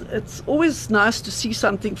 because it's always nice to see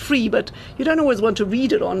something free, but you don't always want to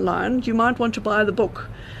read it online. You might want to buy the book.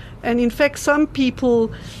 And in fact, some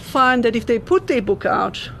people find that if they put their book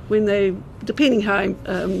out, depending how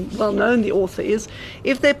well known the author is,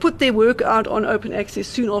 if they put their work out on open access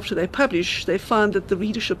soon after they publish, they find that the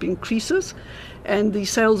readership increases and the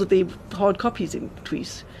sales of their hard copies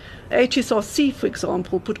increase. HSRC, for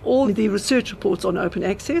example, put all the research reports on open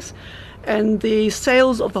access, and the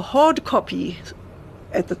sales of the hard copy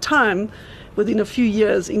at the time, within a few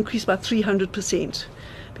years, increased by 300%,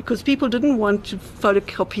 because people didn't want to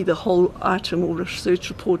photocopy the whole item or research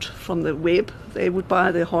report from the web. They would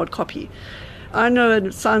buy the hard copy. I know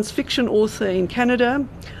a science fiction author in Canada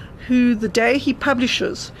who the day he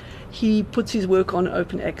publishes, he puts his work on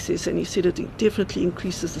open access, and he said it definitely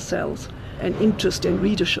increases the sales and interest and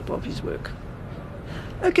readership of his work.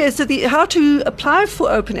 Okay, so how to apply for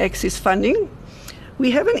open access funding.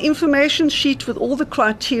 We have an information sheet with all the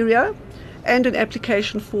criteria and an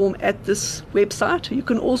application form at this website. You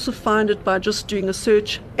can also find it by just doing a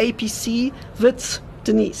search, APC Wits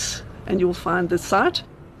Denise, and you'll find the site.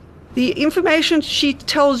 The information sheet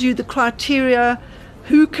tells you the criteria,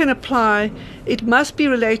 who can apply. It must be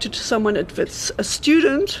related to someone at WITS. A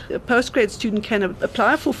student, a postgrad student, can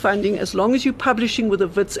apply for funding as long as you're publishing with a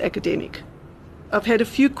WITS academic. I've had a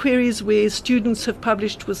few queries where students have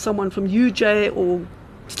published with someone from UJ or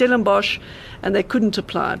Stellenbosch, and they couldn't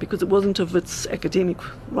apply because it wasn't a WITS academic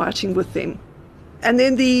writing with them. And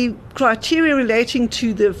then the criteria relating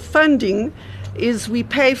to the funding is we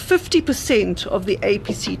pay 50% of the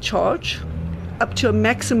APC charge up to a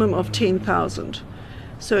maximum of 10,000.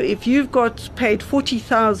 So if you've got paid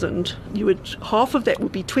 40,000, half of that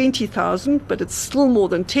would be 20,000, but it's still more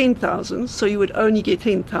than 10,000, so you would only get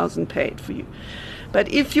 10,000 paid for you.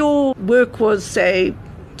 But if your work was, say,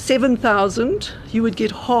 7,000, you would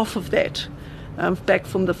get half of that back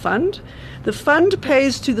from the fund. The fund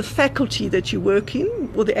pays to the faculty that you work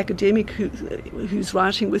in, or the academic who's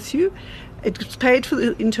writing with you. It's paid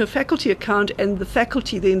into a faculty account, and the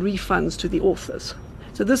faculty then refunds to the authors.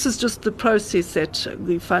 So this is just the process that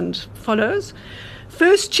the fund follows.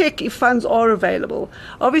 First, check if funds are available.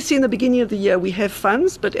 Obviously, in the beginning of the year, we have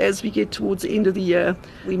funds, but as we get towards the end of the year,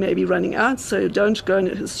 we may be running out. So don't go and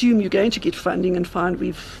assume you're going to get funding and find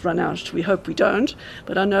we've run out. We hope we don't,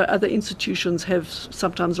 but I know other institutions have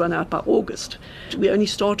sometimes run out by August. We only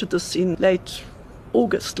started this in late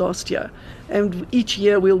August last year, and each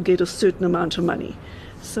year we'll get a certain amount of money.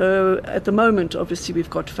 So at the moment, obviously, we've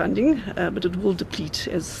got funding, but it will deplete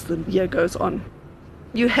as the year goes on.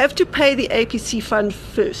 You have to pay the APC fund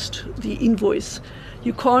first, the invoice.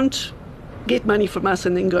 You can't get money from us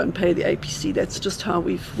and then go and pay the APC. That's just how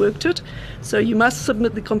we've worked it. So you must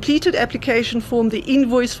submit the completed application form, the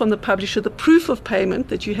invoice from the publisher, the proof of payment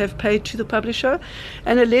that you have paid to the publisher,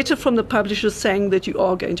 and a letter from the publisher saying that you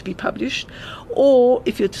are going to be published, or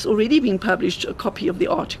if it's already been published, a copy of the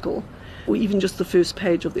article, or even just the first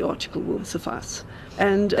page of the article will suffice.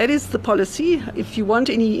 And that is the policy. If you want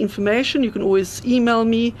any information, you can always email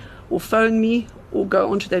me or phone me or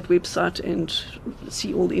go onto that website and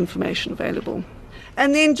see all the information available.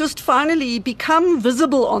 And then just finally, become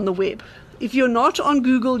visible on the web. If you're not on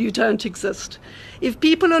Google, you don't exist. If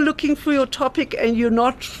people are looking for your topic and you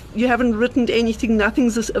haven't written anything,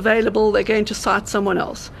 nothing's available, they're going to cite someone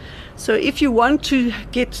else. So if you want to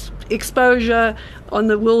get exposure on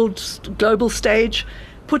the global stage,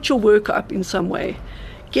 put your work up in some way.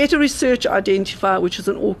 Get a research identifier, which is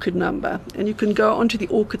an ORCID number, and you can go onto the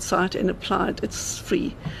ORCID site and apply it. It's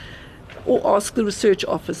free. Or ask the research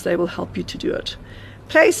office, they will help you to do it.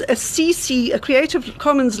 Place a CC, a Creative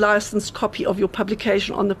Commons licensed copy of your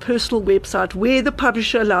publication on the personal website where the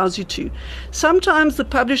publisher allows you to. Sometimes the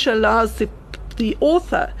publisher allows the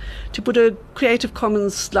author to put a Creative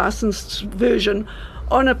Commons licensed version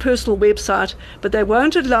on a personal website, but they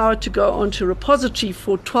won't allow it to go onto a repository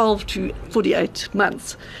for 12 to 48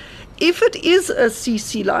 months. If it is a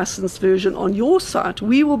CC licensed version on your site,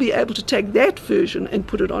 we will be able to take that version and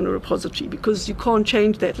put it on a repository because you can't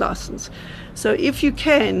change that license. So if you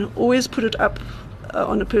can, always put it up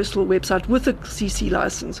on a personal website with a CC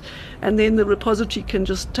license, and then the repository can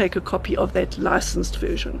just take a copy of that licensed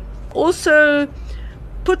version. Also,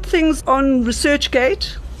 put things on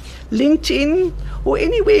ResearchGate, LinkedIn, or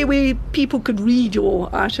anywhere where people could read your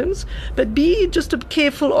items, but be just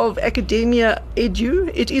careful of Academia Edu.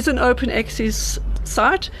 It is an open access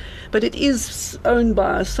site, but it is owned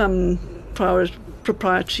by some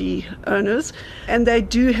proprietary owners, and they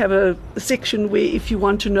do have a section where if you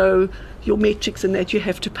want to know your metrics and that, you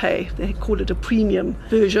have to pay. They call it a premium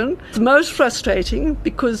version. It's most frustrating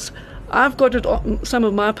because I've got it on some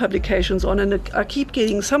of my publications on, and I keep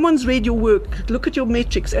getting, someone's read your work, look at your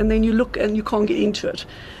metrics, and then you look and you can't get into it.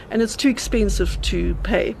 And it's too expensive to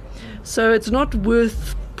pay. So it's not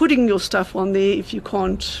worth putting your stuff on there if you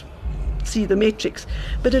can't see the metrics.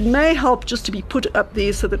 But it may help just to be put up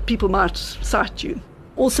there so that people might cite you.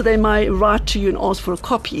 Also, they might write to you and ask for a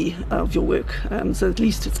copy of your work, so at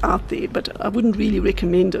least it's out there, but I wouldn't really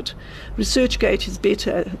recommend it. ResearchGate is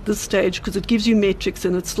better at this stage because it gives you metrics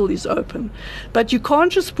and it still is open. But you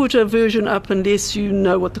can't just put a version up unless you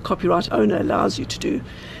know what the copyright owner allows you to do,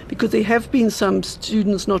 because there have been some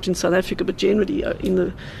students, not in South Africa, but generally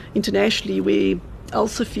internationally, where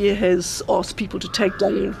Elsevier has asked people to take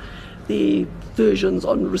down their versions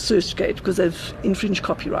on ResearchGate because they've infringed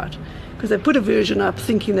copyright. Because they put a version up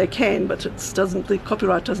thinking they can, but the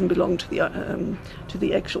copyright doesn't belong to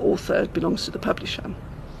the actual author, it belongs to the publisher.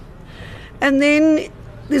 And then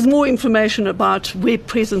there's more information about web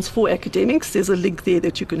presence for academics. There's a link there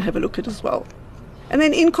that you can have a look at as well. And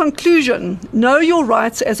then in conclusion, know your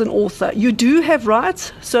rights as an author. You do have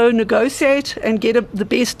rights, so negotiate and get the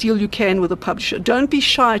best deal you can with a publisher. Don't be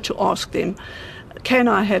shy to ask them, can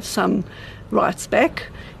I have some rights back?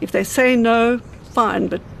 If they say no, fine,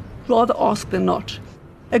 but rather ask than not.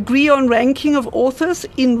 Agree on ranking of authors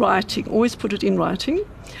in writing. Always put it in writing.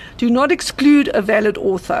 Do not exclude a valid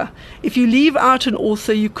author. If you leave out an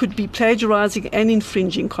author, you could be plagiarizing and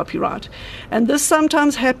infringing copyright. And this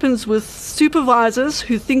sometimes happens with supervisors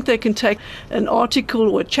who think they can take an article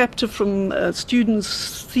or a chapter from a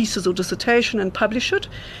student's thesis or dissertation and publish it.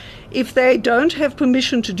 If they don't have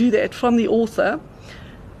permission to do that from the author,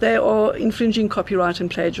 they are infringing copyright and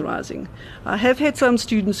plagiarizing. I have had some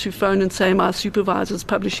students who phone and say, my supervisor's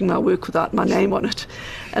publishing my work without my name on it.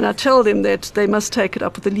 And I tell them that they must take it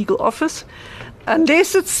up with the legal office,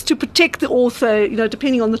 unless it's to protect the author,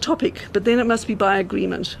 depending on the topic, but then it must be by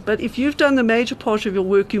agreement. But if you've done the major part of your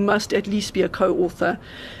work, you must at least be a co-author.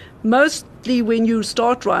 Mostly when you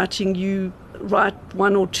start writing, you write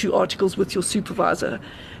 1 or 2 articles with your supervisor.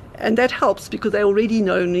 And that helps because they're already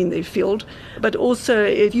known in their field. But also,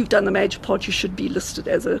 if you've done the major part, you should be listed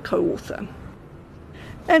as a co-author.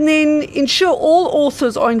 And then ensure all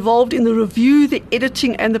authors are involved in the review, the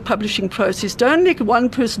editing, and the publishing process. Don't let one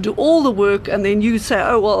person do all the work and then you say,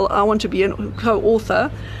 oh, well, I want to be a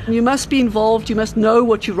co-author. You must be involved. You must know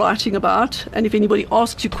what you're writing about. And if anybody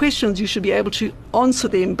asks you questions, you should be able to answer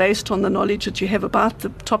them based on the knowledge that you have about the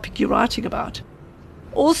topic you're writing about.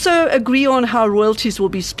 Also agree on how royalties will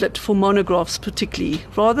be split for monographs particularly.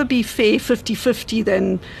 Rather be fair 50-50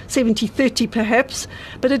 than 70-30 perhaps,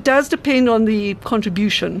 but it does depend on the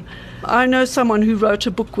contribution. I know someone who wrote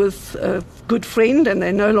a book with a good friend and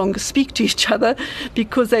they no longer speak to each other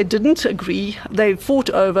because they didn't agree. They fought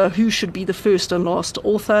over who should be the first and last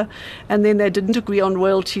author, and then they didn't agree on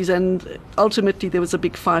royalties, and ultimately there was a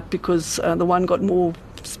big fight because the one got more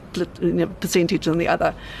split percentage than the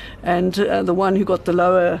other, and the one who got the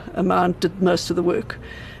lower amount did most of the work.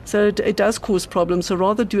 So it does cause problems, so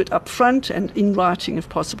rather do it up front and in writing if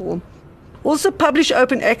possible. Also publish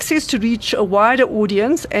open access to reach a wider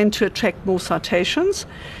audience and to attract more citations.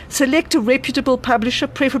 Select a reputable publisher,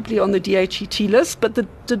 preferably on the DHET list, but the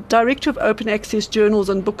Director of Open Access Journals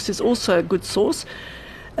and Books is also a good source.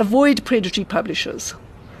 Avoid predatory publishers.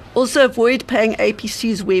 Also avoid paying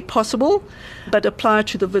APCs where possible, but apply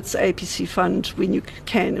to the WITS APC fund when you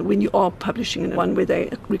can, when you are publishing in one where they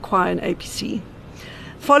require an APC.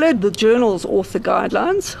 Follow the journal's author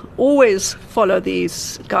guidelines. Always follow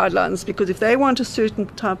these guidelines, because if they want a certain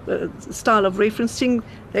style of referencing,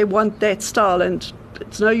 they want that style, and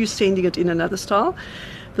it's no use sending it in another style.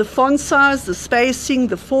 The font size, the spacing,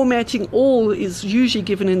 the formatting, all is usually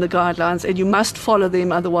given in the guidelines, and you must follow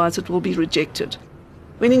them, otherwise it will be rejected.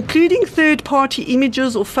 When including third-party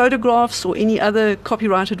images or photographs or any other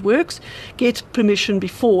copyrighted works, get permission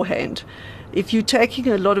beforehand. If you're taking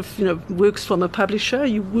a lot of works from a publisher,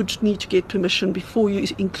 you would need to get permission before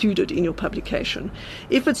you include it in your publication.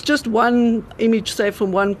 If it's just one image, say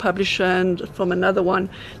from one publisher and from another one,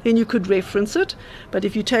 then you could reference it. But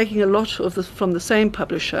if you're taking a lot from the same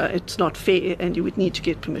publisher, it's not fair and you would need to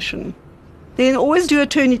get permission. Then always do a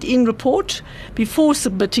Turnitin report before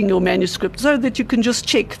submitting your manuscript so that you can just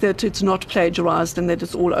check that it's not plagiarized and that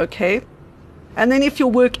it's all okay. And then if your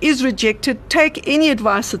work is rejected, take any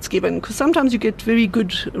advice that's given, because sometimes you get very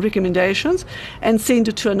good recommendations, and send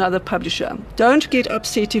it to another publisher. Don't get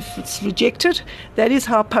upset if it's rejected. That is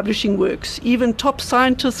how publishing works. Even top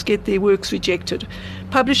scientists get their works rejected.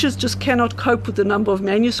 Publishers just cannot cope with the number of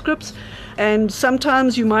manuscripts, and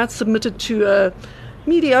sometimes you might submit it to a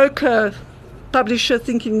mediocre publisher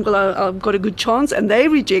thinking, well, I've got a good chance, and they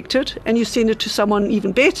reject it, and you send it to someone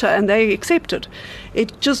even better and they accept it.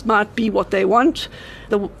 It just might be what they want.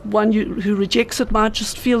 The one who rejects it might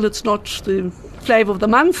just feel it's not the flavour of the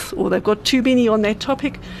month, or they've got too many on that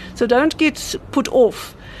topic. So don't get put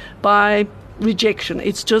off by rejection.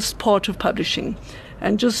 It's just part of publishing,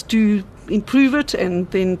 and just do improve it and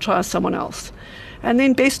then try someone else. And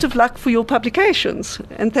then best of luck for your publications,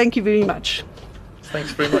 and thank you very much.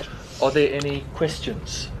 Thanks very much. Are there any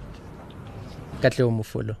questions?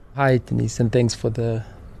 Hi Denise, and thanks for the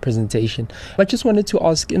presentation. I just wanted to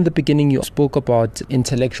ask, in the beginning you spoke about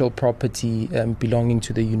intellectual property belonging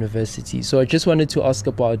to the university. So I just wanted to ask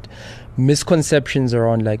about misconceptions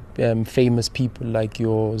around famous people like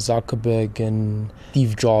your Zuckerberg and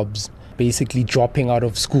Steve Jobs. basically dropping out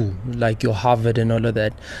of school, like your Harvard and all of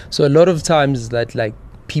that. So a lot of times that like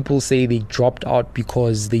people say they dropped out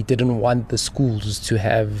because they didn't want the schools to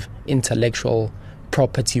have intellectual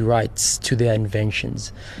property rights to their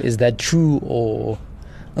inventions. Is that true or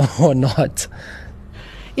not?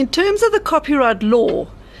 In terms of the copyright law,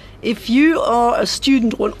 if you are a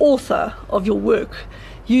student or an author of your work,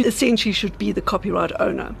 you essentially should be the copyright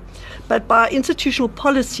owner. But by institutional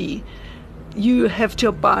policy, you have to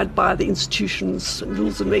abide by the institution's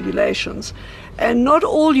rules and regulations. And not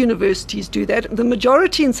all universities do that. The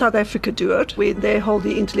majority in South Africa do it, where they hold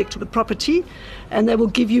the intellectual property, and they will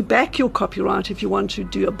give you back your copyright if you want to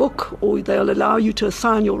do a book, or they'll allow you to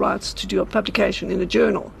assign your rights to do a publication in a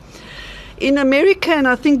journal. In America, and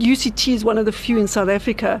I think UCT is one of the few in South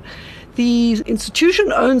Africa, the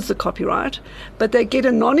institution owns the copyright, but they get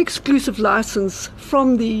a non-exclusive license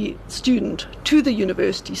from the student to the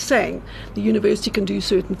university saying the university can do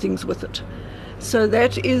certain things with it. So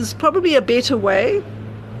that is probably a better way,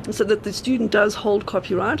 so that the student does hold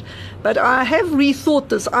copyright. But I have rethought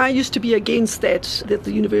this. I used to be against that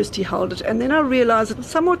the university held it, and then I realized it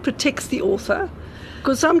somewhat protects the author.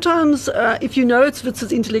 Because sometimes if you know it's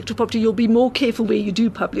Witz's intellectual property, you'll be more careful where you do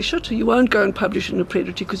publish it. You won't go and publish it in a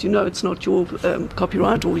predatory because you know it's not your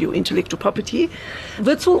copyright or your intellectual property.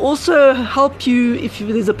 Witz will also help you, if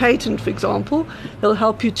there's a patent, for example, they'll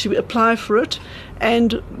help you to apply for it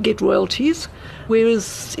and get royalties.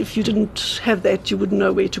 Whereas if you didn't have that, you wouldn't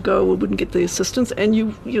know where to go or wouldn't get the assistance, and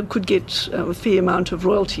you could get a fair amount of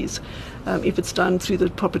royalties if it's done through the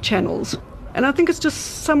proper channels. And I think it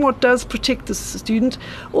just somewhat does protect the student.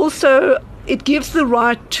 Also, it gives the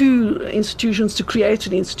right to institutions to create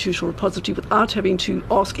an institutional repository without having to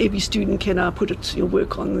ask every student, can I put your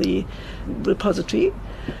work on the repository?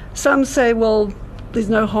 Some say, well, there's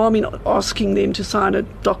no harm in asking them to sign a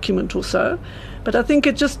document or so. But I think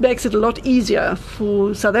it just makes it a lot easier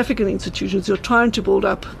for South African institutions who are trying to build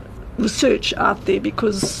up research out there,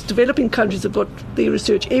 because developing countries have got their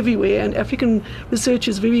research everywhere, and African research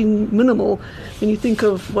is very minimal when you think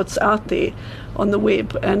of what's out there on the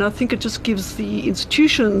web. And I think it just gives the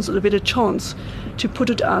institutions a better chance to put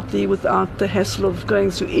it out there without the hassle of going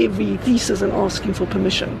through every thesis and asking for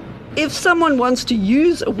permission. If someone wants to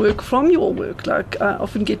use a work from your work, like I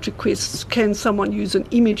often get requests, can someone use an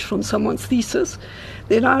image from someone's thesis,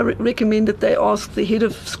 then I recommend that they ask the head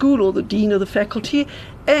of school or the dean of the faculty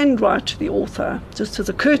and write to the author, just as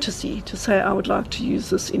a courtesy, to say, I would like to use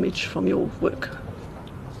this image from your work.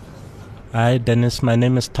 Hi, Dennis. My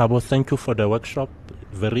name is Thabo. Thank you for the workshop.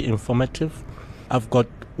 Very informative. I've got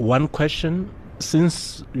one question.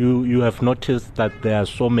 Since you have noticed that there are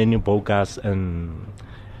so many bogus and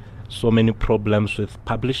so many problems with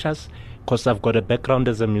publishers, because I've got a background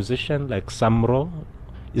as a musician like Samro,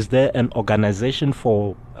 is there an organization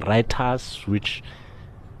for writers which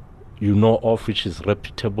you know of, which is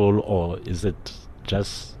reputable, or is it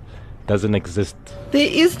just doesn't exist? There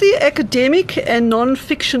is the Academic and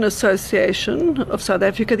Non-Fiction Association of South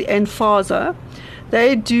Africa, the ANFASA.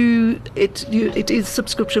 They do it. It is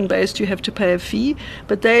subscription based. You have to pay a fee,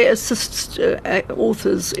 but they assist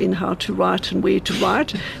authors in how to write and where to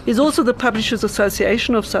write. There's also the Publishers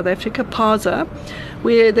Association of South Africa, PASA,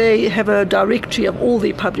 where they have a directory of all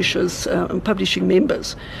their publishers and publishing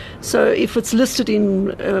members. So if it's listed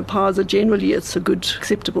in PASA, generally it's a good,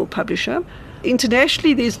 acceptable publisher.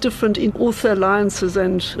 Internationally, there's different author alliances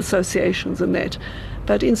and associations and that.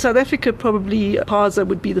 But in South Africa, probably PASA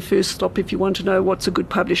would be the first stop if you want to know what's a good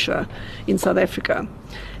publisher in South Africa.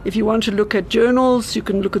 If you want to look at journals, you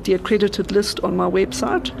can look at the accredited list on my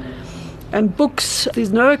website. And books,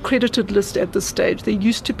 there's no accredited list at this stage. There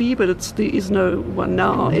used to be, but there is no one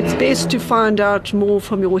now. It's best to find out more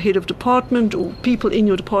from your head of department or people in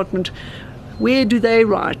your department. Where do they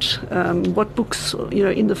write? What books,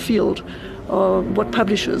 in the field, what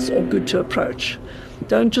publishers are good to approach.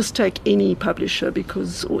 Don't just take any publisher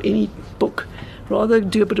or any book. Rather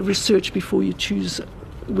do a bit of research before you choose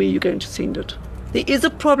where you're going to send it. There is a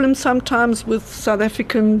problem sometimes with South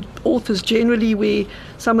African authors generally, where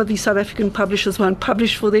some of these South African publishers won't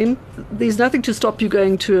publish for them. There's nothing to stop you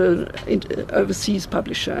going to an overseas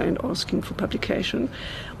publisher and asking for publication.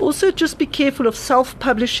 Also, just be careful of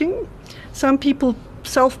self-publishing. Some people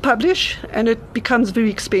self-publish and it becomes very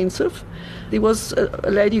expensive. There was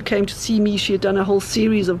a lady who came to see me. She had done a whole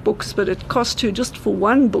series of books, but it cost her, just for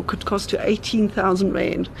one book, it cost her 18,000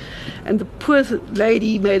 Rand. And the poor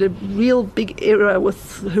lady made a real big error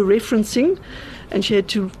with her referencing, and she had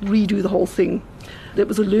to redo the whole thing. There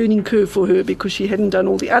was a learning curve for her because she hadn't done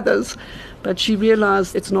all the others, but she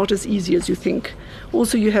realized it's not as easy as you think.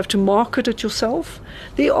 Also, you have to market it yourself.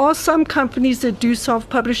 There are some companies that do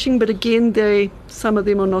self-publishing, but again, some of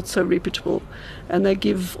them are not so reputable, and they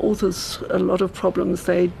give authors a lot of problems.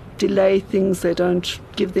 They delay things, they don't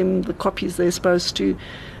give them the copies they're supposed to,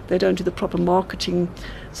 they don't do the proper marketing.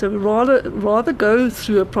 So rather go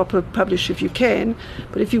through a proper publisher if you can,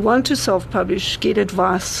 but if you want to self-publish, get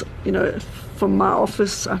advice, from my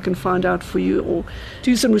office. I can find out for you, or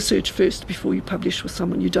do some research first before you publish with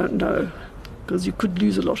someone you don't know, because you could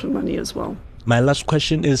lose a lot of money as well. My last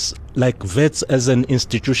question is, like Wits as an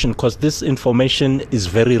institution, because this information is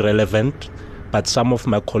very relevant, but some of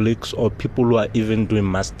my colleagues or people who are even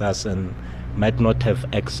doing masters and might not have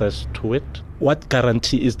access to it. What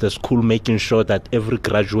guarantee is the school making sure that every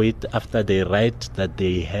graduate, after they write, that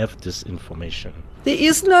they have this information? There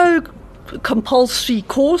is no compulsory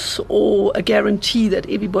course or a guarantee that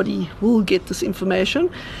everybody will get this information.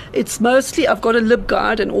 It's mostly, I've got a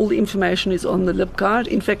LibGuide and all the information is on the LibGuide.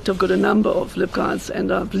 In fact, I've got a number of LibGuides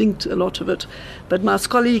and I've linked a lot of it. But my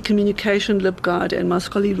scholarly communication LibGuide and my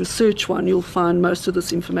scholarly research one, you'll find most of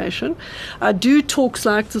this information. I do talks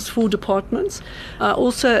like this for departments. I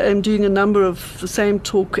also am doing a number of the same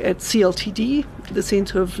talk at CLTD, the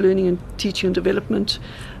Centre of Learning and Teaching and Development,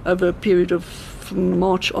 over a period of from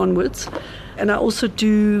March onwards. And I also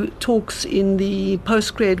do talks in the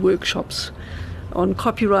postgrad workshops on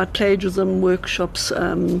copyright, plagiarism workshops,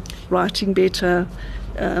 writing better.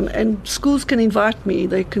 And schools can invite me.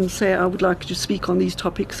 They can say, I would like to speak on these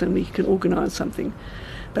topics, and we can organize something.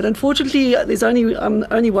 But unfortunately, I'm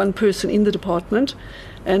only one person in the department,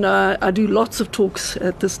 and I do lots of talks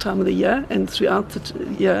at this time of the year and throughout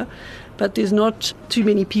the year, but there's not too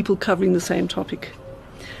many people covering the same topic.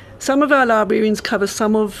 Some of our librarians cover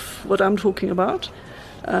some of what I'm talking about,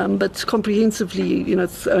 but comprehensively,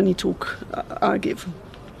 it's the only talk I give.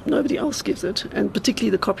 Nobody else gives it, and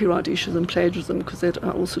particularly the copyright issues and plagiarism, because that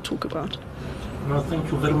I also talk about. No,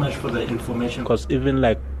 thank you very much for the information, because even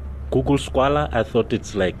like Google Scholar, I thought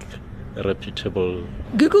it's like reputable.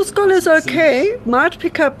 Google Scholar is okay, might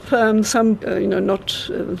pick up some not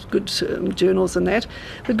good journals and that,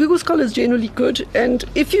 but Google Scholar is generally good. And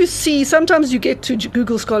if you see, sometimes you get to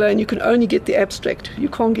Google Scholar and you can only get the abstract, you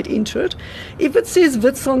can't get into it. If it says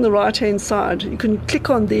Wits on the right hand side, you can click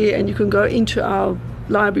on there and you can go into our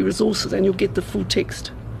library resources and you'll get the full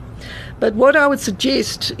text. But what I would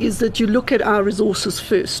suggest is that you look at our resources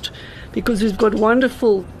first, because we've got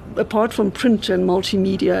wonderful, apart from print and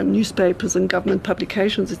multimedia and newspapers and government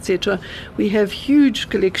publications, etc., we have huge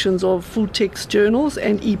collections of full text journals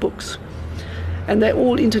and ebooks, and they're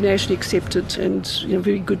all internationally accepted and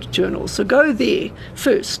very good journals. So go there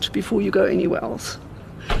first before you go anywhere else.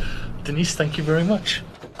 Denise, thank you very much.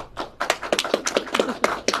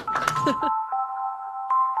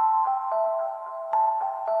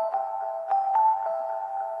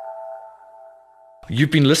 You've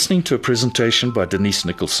been listening to a presentation by Denise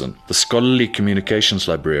Nicholson, the Scholarly Communications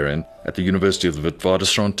Librarian at the University of the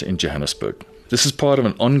Witwatersrand in Johannesburg. This is part of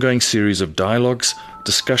an ongoing series of dialogues,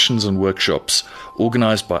 discussions and workshops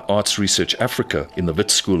organized by Arts Research Africa in the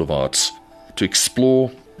Wits School of Arts to explore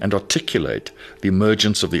and articulate the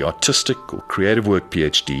emergence of the artistic or creative work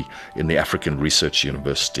PhD in the African Research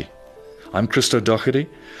University. I'm Christo Doherty,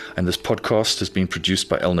 and this podcast has been produced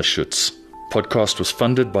by Elna Schutz. Podcast was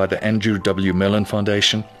funded by the Andrew W. Mellon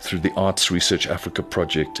Foundation through the Arts Research Africa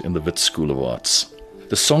project in the Wits School of Arts.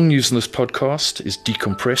 The song used in this podcast is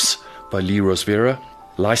Decompress by Lee Rosvera,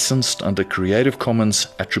 licensed under Creative Commons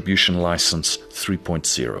Attribution License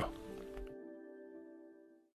 3.0.